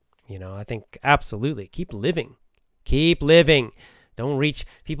 You know, I think absolutely. Keep living. Keep living.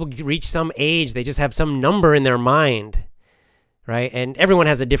 People reach some age. They just have some number in their mind, right? And everyone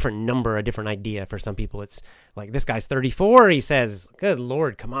has a different number, a different idea. For some people, it's like, this guy's 34. He says, good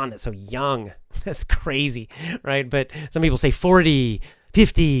Lord, come on, that's so young. That's crazy, right? But some people say 40,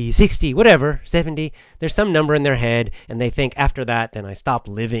 50, 60, whatever, 70. There's some number in their head, and they think after that, then I stop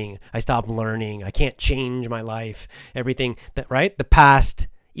living. I stop learning. I can't change my life. Everything, right? The past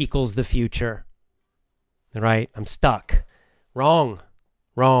equals the future, right? I'm stuck. Wrong,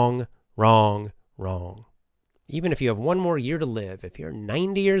 wrong, wrong, wrong. Even if you have one more year to live, if you're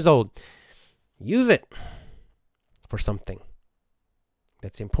 90 years old, use it for something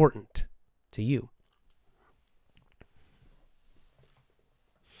that's important to you.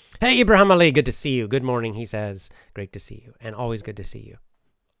 Hey, Ibrahim Ali, good to see you. Good morning, he says. Great to see you. And always good to see you.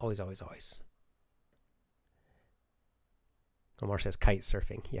 Always, always, always. Omar says kite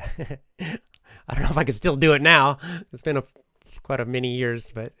surfing. Yeah. I don't know if I could still do it now. It's been quite a many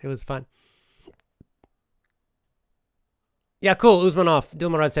years, but it was fun. Yeah, cool. Uzmanov.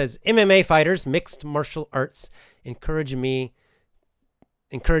 Dilmarad says, MMA fighters, mixed martial arts, encourage me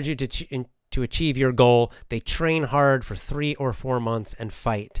encourage you to achieve your goal. They train hard for 3 or 4 months and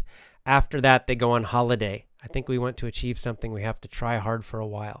fight. After that, they go on holiday. I think we want to achieve something. We have to try hard for a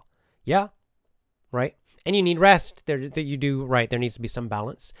while. Yeah, right? And you need rest. You do, right. There needs to be some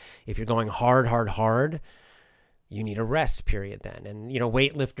balance. If you're going hard, you need a rest period then. And,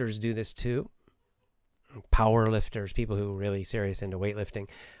 weightlifters do this too. Power lifters, people who are really serious into weightlifting,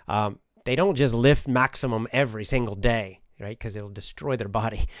 they don't just lift maximum every single day, right? Because it'll destroy their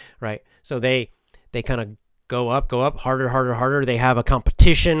body, right? So they kind of go up, harder. They have a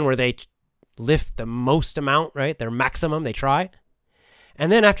competition where they lift the most amount, right? Their maximum, they try. And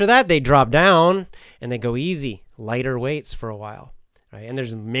then after that, they drop down and they go easy, lighter weights for a while, right? And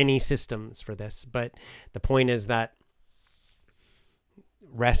there's many systems for this, but the point is that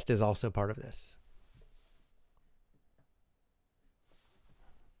rest is also part of this.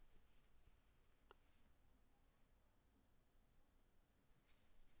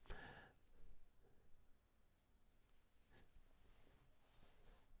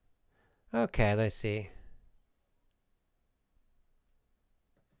 Okay, let's see.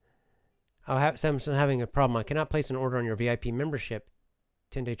 Samsung having a problem. I cannot place an order on your VIP membership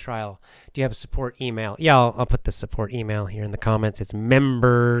 10-day trial. Do you have a support email? Yeah, I'll put the support email here in the comments. It's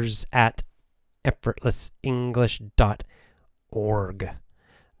members@effortlessenglish.org.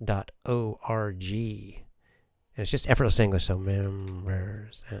 .org. And it's just effortless English, so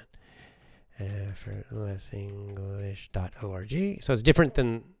members at effortlessenglish.org. So it's different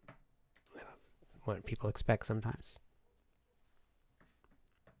than what people expect sometimes.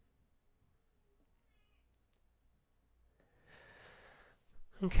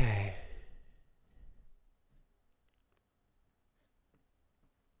 Okay.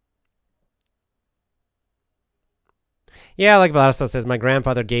 Yeah, like Vladislav says, my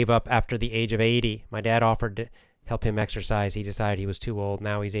grandfather gave up after the age of 80. My dad offered to help him exercise. He decided he was too old.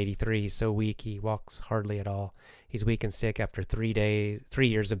 Now he's 83. He's so weak. He walks hardly at all. He's weak and sick after 3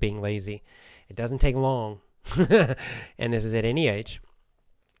 years of being lazy. It doesn't take long. And this is at any age.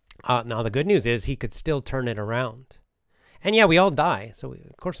 Now, the good news is he could still turn it around. And yeah, we all die. So,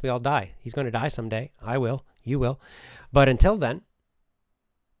 of course, we all die. He's going to die someday. I will. You will. But until then,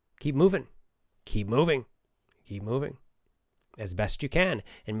 keep moving. Keep moving. Keep moving as best you can.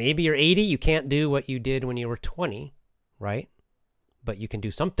 And maybe you're 80. You can't do what you did when you were 20, right? But you can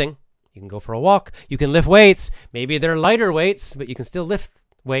do something. You can go for a walk. You can lift weights. Maybe they're lighter weights, but you can still lift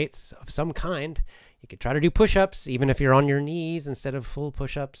weights of some kind. You could try to do push-ups, even if you're on your knees instead of full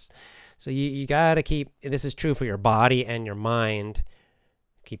push-ups. So you got to keep, this is true for your body and your mind.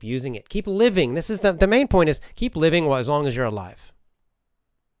 Keep using it. Keep living. This is the main point is keep living as long as you're alive.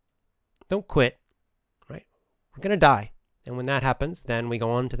 Don't quit, right? We're going to die. And when that happens, then we go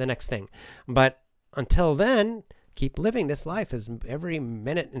on to the next thing. But until then, keep living this life as every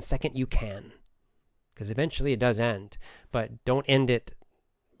minute and second you can. Because eventually it does end. But don't end it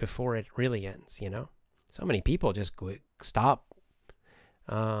before it really ends, So many people just stop.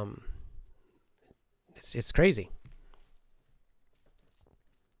 It's crazy.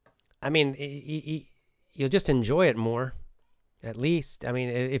 I mean, you'll just enjoy it more, at least. I mean,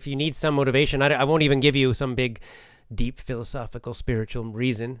 if you need some motivation, I won't even give you some big, deep philosophical, spiritual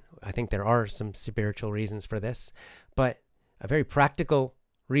reason. I think there are some spiritual reasons for this. But a very practical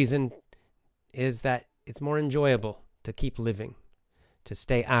reason is that it's more enjoyable to keep living, to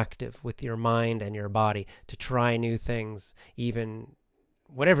stay active with your mind and your body, to try new things, even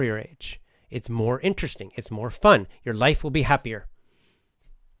whatever your age. It's more interesting. It's more fun. Your life will be happier.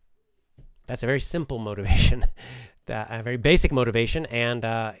 That's a very simple motivation, a very basic motivation, and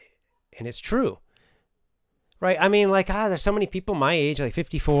it's true, right? I mean, like, there's so many people my age, like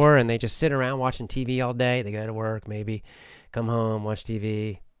 54, and they just sit around watching TV all day. They go to work, maybe come home, watch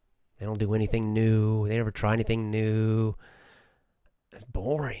TV. They don't do anything new. They never try anything new. It's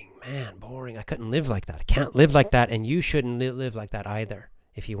boring, man, boring. I couldn't live like that. I can't live like that, and you shouldn't live like that either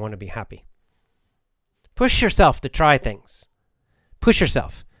if you want to be happy. Push yourself to try things. Push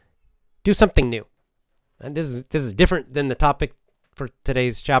yourself. Do something new. And this is different than the topic for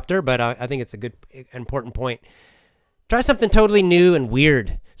today's chapter, but I think it's a good, important point. Try something totally new and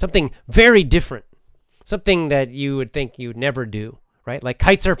weird. Something very different. Something that you would think you'd never do, right? Like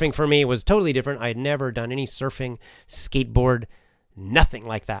kite surfing for me was totally different. I had never done any surfing, skateboard, nothing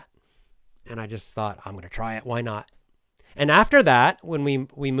like that. And I just thought, I'm going to try it. Why not? And after that, when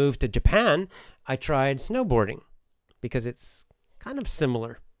we moved to Japan, I tried snowboarding because it's kind of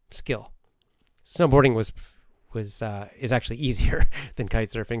similar skill. Snowboarding is actually easier than kite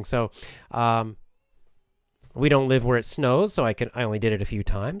surfing. So we don't live where it snows, so I only did it a few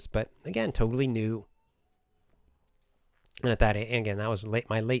times. But again, totally new. And at that, again, that was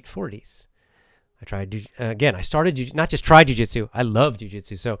my late 40s. I tried, again, I started, not just tried jiu-jitsu, I love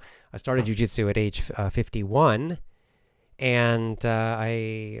jiu-jitsu. So I started jiu-jitsu at age 51, and I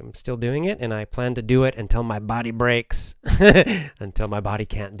am still doing it, and I plan to do it until my body breaks, until my body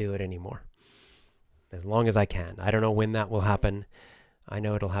can't do it anymore. As long as I can. I don't know when that will happen. I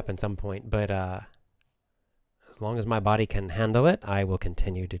know it'll happen some point, but as long as my body can handle it, I will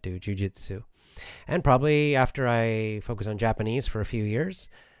continue to do jiu-jitsu. And probably after I focus on Japanese for a few years,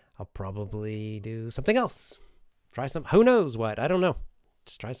 I'll probably do something else. Try some, who knows what? I don't know.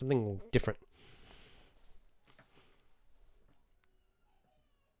 Just try something different.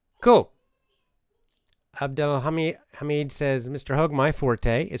 Cool. Abdel Hamid says, Mr. Hoge, my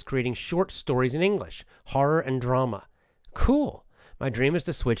forte is creating short stories in English, horror and drama. Cool. My dream is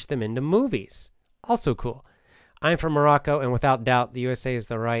to switch them into movies. Also cool. I'm from Morocco, and without doubt, the USA is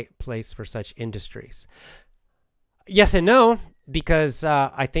the right place for such industries. Yes and no, because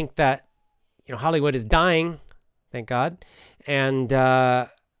I think that Hollywood is dying, thank God, and I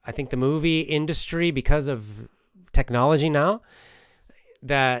think the movie industry, because of technology now,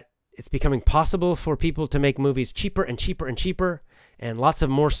 that it's becoming possible for people to make movies cheaper and cheaper and cheaper, and lots of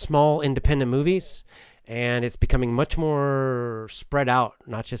more small independent movies, and it's becoming much more spread out,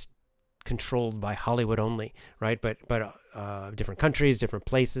 not just controlled by Hollywood only, right? But different countries, different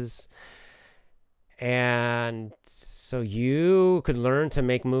places. And so you could learn to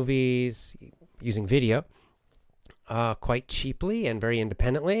make movies using video quite cheaply and very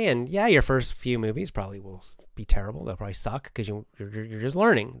independently. And yeah, your first few movies probably will be terrible. They'll probably suck because you're just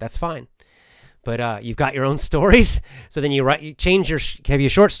learning. That's fine. But you've got your own stories. So then you have your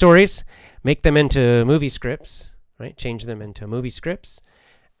short stories, make them into movie scripts, right? Change them into movie scripts.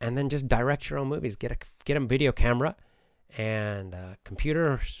 And then just direct your own movies. Get a video camera and a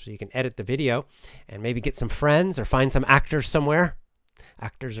computer so you can edit the video, and maybe get some friends or find some actors somewhere.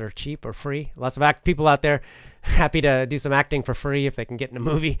 Actors are cheap or free. Lots of people out there happy to do some acting for free if they can get in a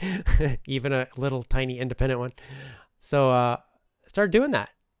movie, even a little tiny independent one. So start doing that.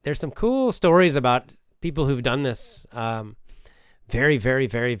 There's some cool stories about people who've done this very, very,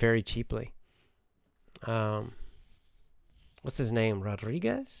 very, very cheaply. What's his name?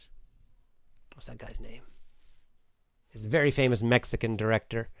 Rodriguez? What's that guy's name? He's a very famous Mexican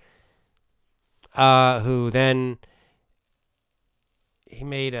director who then he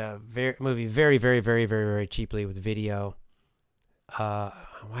made a movie very, very, very, very, very cheaply with video. Why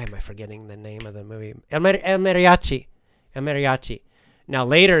am I forgetting the name of the movie? El Mariachi. El Mariachi. Now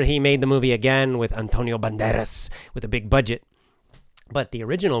later he made the movie again with Antonio Banderas with a big budget. But the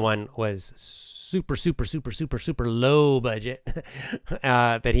original one was super, super, super, super, super low budget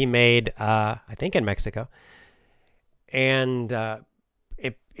that he made, I think in Mexico. And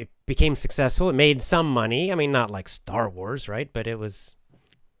it became successful. It made some money. I mean, not like Star Wars, right? But it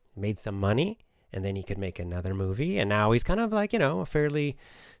made some money. And then he could make another movie. And now he's kind of like, a fairly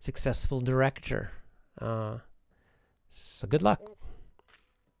successful director. So good luck.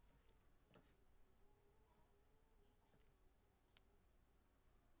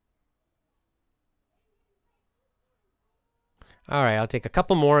 All right, I'll take a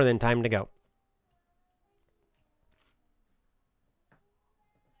couple more, then time to go.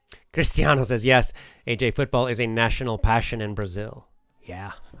 Cristiano says, yes, AJ, football is a national passion in Brazil.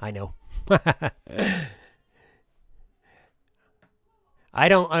 Yeah, I know.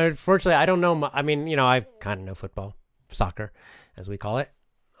 Unfortunately, I don't know. I mean, I kind of know football, soccer, as we call it.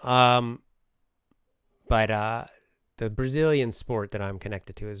 But the Brazilian sport that I'm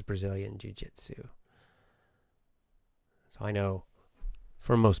connected to is Brazilian Jiu-Jitsu. So I know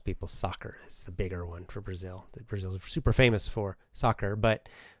for most people, soccer is the bigger one for Brazil. Brazil is super famous for soccer, but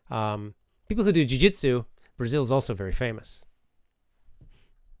people who do jiu-jitsu, Brazil is also very famous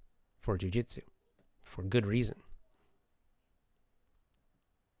for jiu-jitsu, for good reason.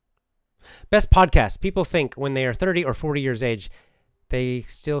 Best podcast. People think when they are 30 or 40 years age, they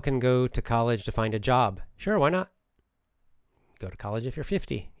still can go to college to find a job. Sure, why not? Go to college if you're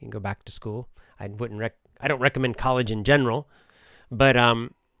 50. You can go back to school. I don't recommend college in general, but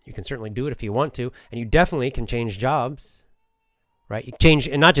you can certainly do it if you want to, and you definitely can change jobs, right? You change,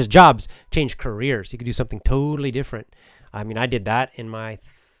 and not just jobs, change careers. You could do something totally different. I mean, I did that in my,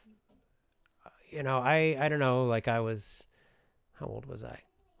 I don't know, like how old was I?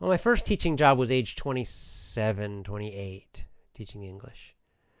 Well, my first teaching job was age 27, 28, teaching English.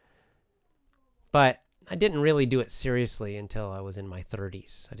 But I didn't really do it seriously until I was in my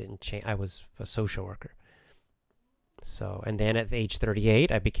 30s. I was a social worker. So, and then at age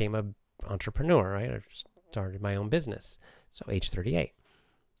 38, I became an entrepreneur, right? I started my own business. So age 38.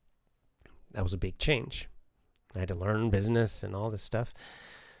 That was a big change. I had to learn business and all this stuff.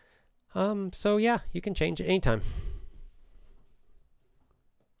 So yeah, you can change it anytime.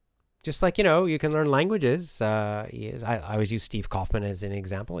 Just like, you can learn languages. I always use Steve Kaufman as an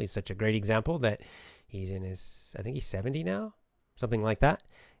example. He's such a great example that he's in I think he's 70 now, something like that.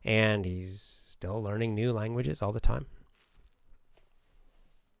 And he's still learning new languages all the time.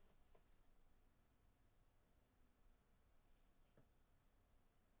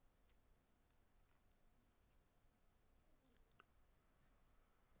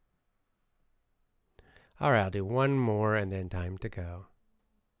 All right, I'll do one more and then time to go.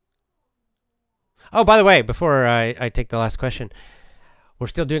 Oh, by the way, before I take the last question, we're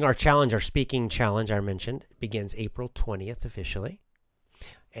still doing our challenge, our speaking challenge I mentioned. It begins April 20th officially.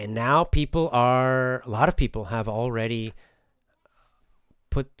 And now a lot of people have already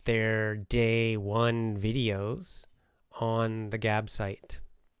put their day 1 videos on the Gab site.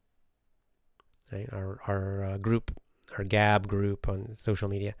 Right? Our group, our Gab group on social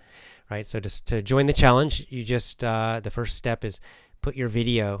media. Right? So just to join the challenge, you just, the first step is put your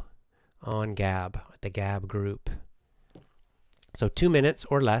video on Gab, the Gab group. So 2 minutes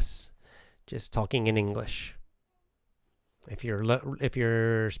or less, just talking in English. If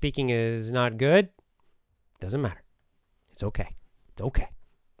your speaking is not good, doesn't matter. It's okay. It's okay.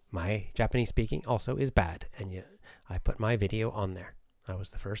 My Japanese speaking also is bad, and yet I put my video on there. I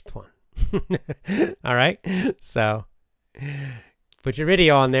was the first one. All right. So put your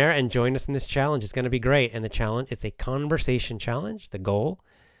video on there and join us in this challenge. It's going to be great. And the challenge, it's a conversation challenge. The goal,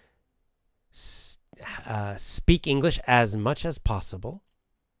 speak English as much as possible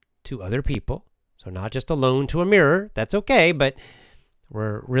to other people. So not just alone to a mirror. That's okay, but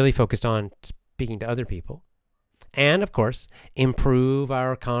we're really focused on speaking to other people. And of course, improve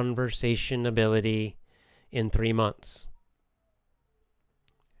our conversation ability in 3 months.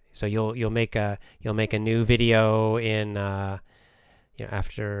 So you'll make a new video in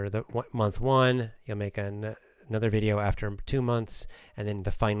after the month 1. You'll make another video after 2 months, and then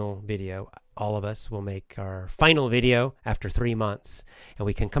the final video. All of us will make our final video after 3 months, and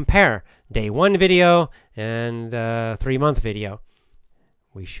we can compare day 1 video and 3-month video.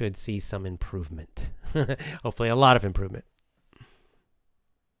 We should see some improvement. Hopefully a lot of improvement.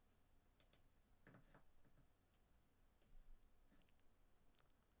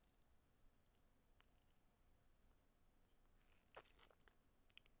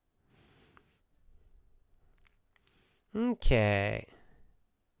 Okay.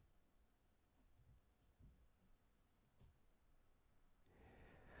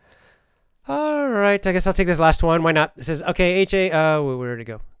 All right, I guess I'll take this last one. Why not? It says, okay, HA, where did it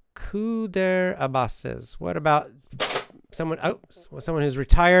go? Kuder Abbas says, what about someone who's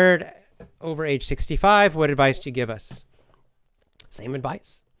retired over age 65? What advice do you give us? Same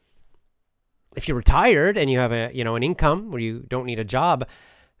advice. If you're retired and you have an income where you don't need a job,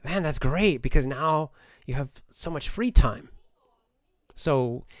 man, that's great, because now you have so much free time.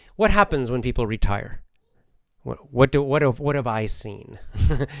 So what happens when people retire? What have I seen?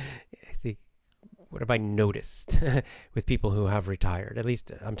 What have I noticed with people who have retired? At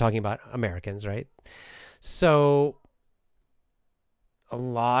least I'm talking about Americans, right? So a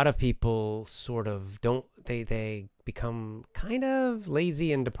lot of people sort of they become kind of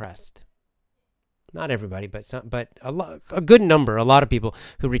lazy and depressed. Not everybody, but a good number, a lot of people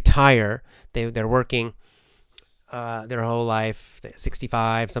who retire, they're working their whole life,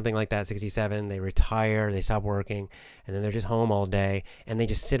 65, something like that, 67, they retire, they stop working, and then they're just home all day, and they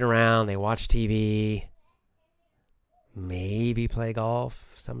just sit around, they watch TV, maybe play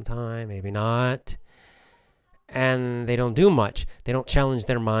golf sometime, maybe not, and they don't do much. They don't challenge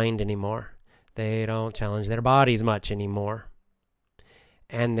their mind anymore. They don't challenge their bodies much anymore.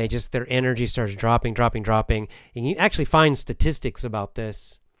 And their energy starts dropping. And you actually find statistics about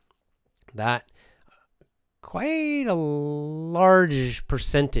this, that quite a large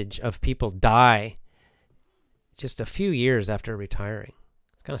percentage of people die just a few years after retiring.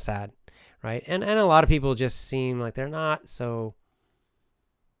 It's kind of sad, right? And a lot of people just seem like they're not so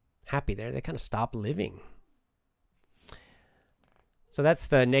happy there. They kind of stop living. So that's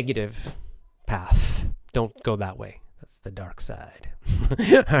the negative path. Don't go that way. That's the dark side.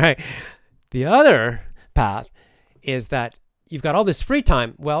 All right. The other path is that you've got all this free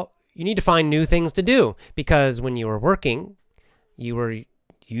time. Well, you need to find new things to do, because when you were working, you were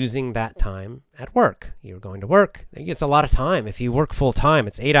using that time at work. You were going to work. It's a lot of time. If you work full time,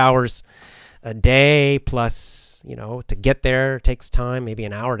 it's 8 hours a day plus, to get there takes time, maybe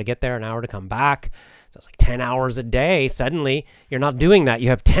an hour to get there, an hour to come back. So it's like 10 hours a day. Suddenly, you're not doing that. You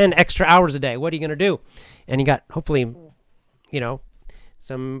have 10 extra hours a day. What are you going to do? And you got, hopefully,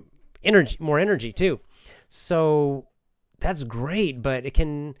 some energy, more energy too. So that's great, but it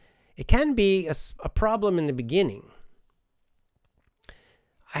can be a problem in the beginning.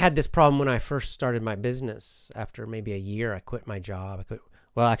 I had this problem when I first started my business. After maybe a year, I quit my job.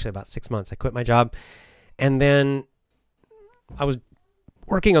 Well, actually about 6 months, I quit my job. And then I was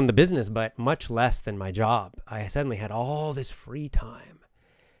working on the business, but much less than my job. I suddenly had all this free time.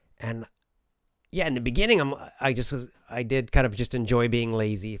 And yeah, in the beginning, I did kind of just enjoy being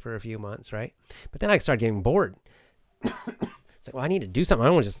lazy for a few months, right? But then I started getting bored. It's like, well, I need to do something. I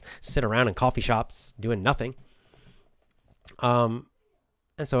don't want to just sit around in coffee shops doing nothing. And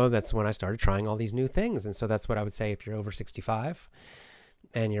so that's when I started trying all these new things. And so that's what I would say if you're over 65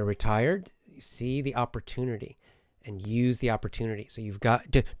 and you're retired, you see the opportunity and use the opportunity. So you've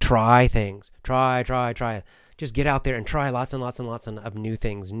got to try things. Try. Just get out there and try lots and lots and lots of new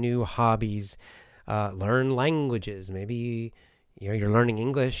things, new hobbies, learn languages. Maybe you're learning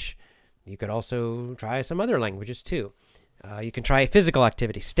English. You could also try some other languages too. You can try physical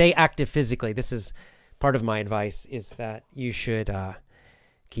activity. Stay active physically. This is part of my advice, is that you should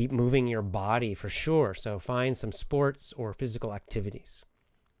keep moving your body for sure. So find some sports or physical activities.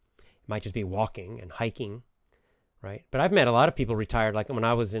 It might just be walking and hiking, right? But I've met a lot of people retired. Like when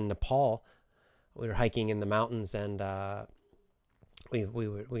I was in Nepal, we were hiking in the mountains, and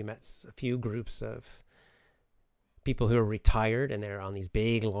we met a few groups of people who are retired, and they're on these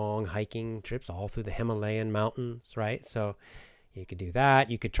big, long hiking trips all through the Himalayan mountains, right? So you could do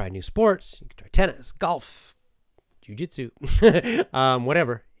that. You could try new sports. You could try tennis, golf, jiu-jitsu,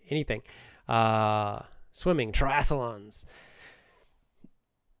 whatever, anything. Swimming, triathlons,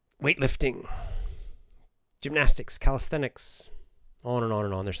 weightlifting, gymnastics, calisthenics, on and on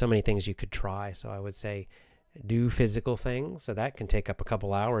and on. There's so many things you could try. So I would say do physical things. So that can take up a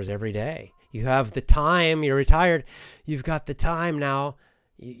couple hours every day. You have the time. You're retired. You've got the time now.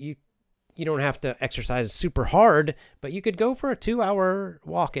 You don't have to exercise super hard, but you could go for a 2-hour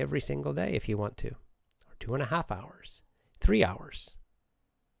walk every single day if you want to. 2.5 hours, 3 hours.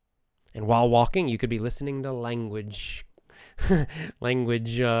 And while walking, you could be listening to language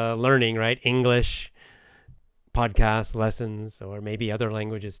learning, right? English, podcast lessons, or maybe other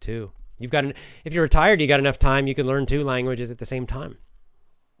languages too. If you're retired, you got enough time, you can learn 2 languages at the same time.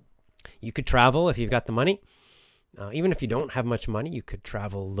 You could travel if you've got the money. Even if you don't have much money, you could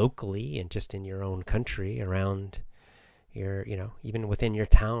travel locally and just in your own country around your, even within your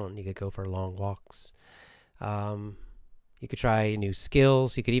town, you could go for long walks. You could try new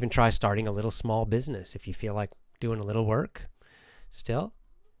skills. You could even try starting a little small business if you feel like doing a little work. Still,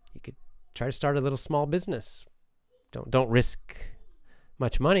 you could try to start a little small business. Don't risk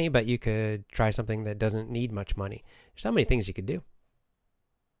much money, but you could try something that doesn't need much money. There's so many things you could do,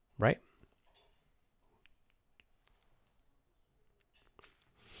 right?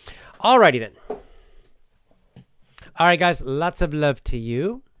 Alrighty then. All right, guys, lots of love to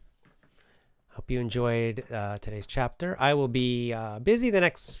you. Hope you enjoyed today's chapter. I will be busy the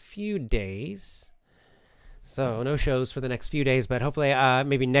next few days. So no shows for the next few days, but hopefully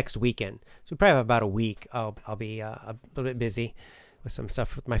maybe next weekend. So we probably have about a week. I'll be a little bit busy with some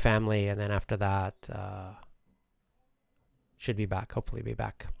stuff with my family. And then after that, should be back. Hopefully be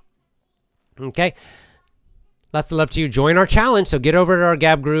back. Okay. Lots of love to you. Join our challenge. So get over to our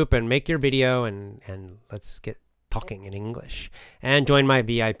Gab group and make your video and let's get talking in English. And join my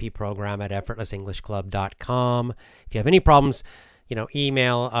VIP program at effortlessenglishclub.com. If you have any problems,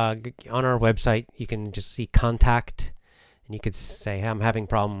 email on our website. You can just see contact, and you could say, hey, I'm having a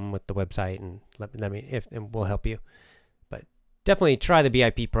problem with the website, and and we'll help you. But definitely try the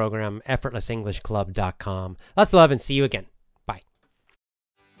VIP program, effortlessenglishclub.com. Lots of love, and see you again.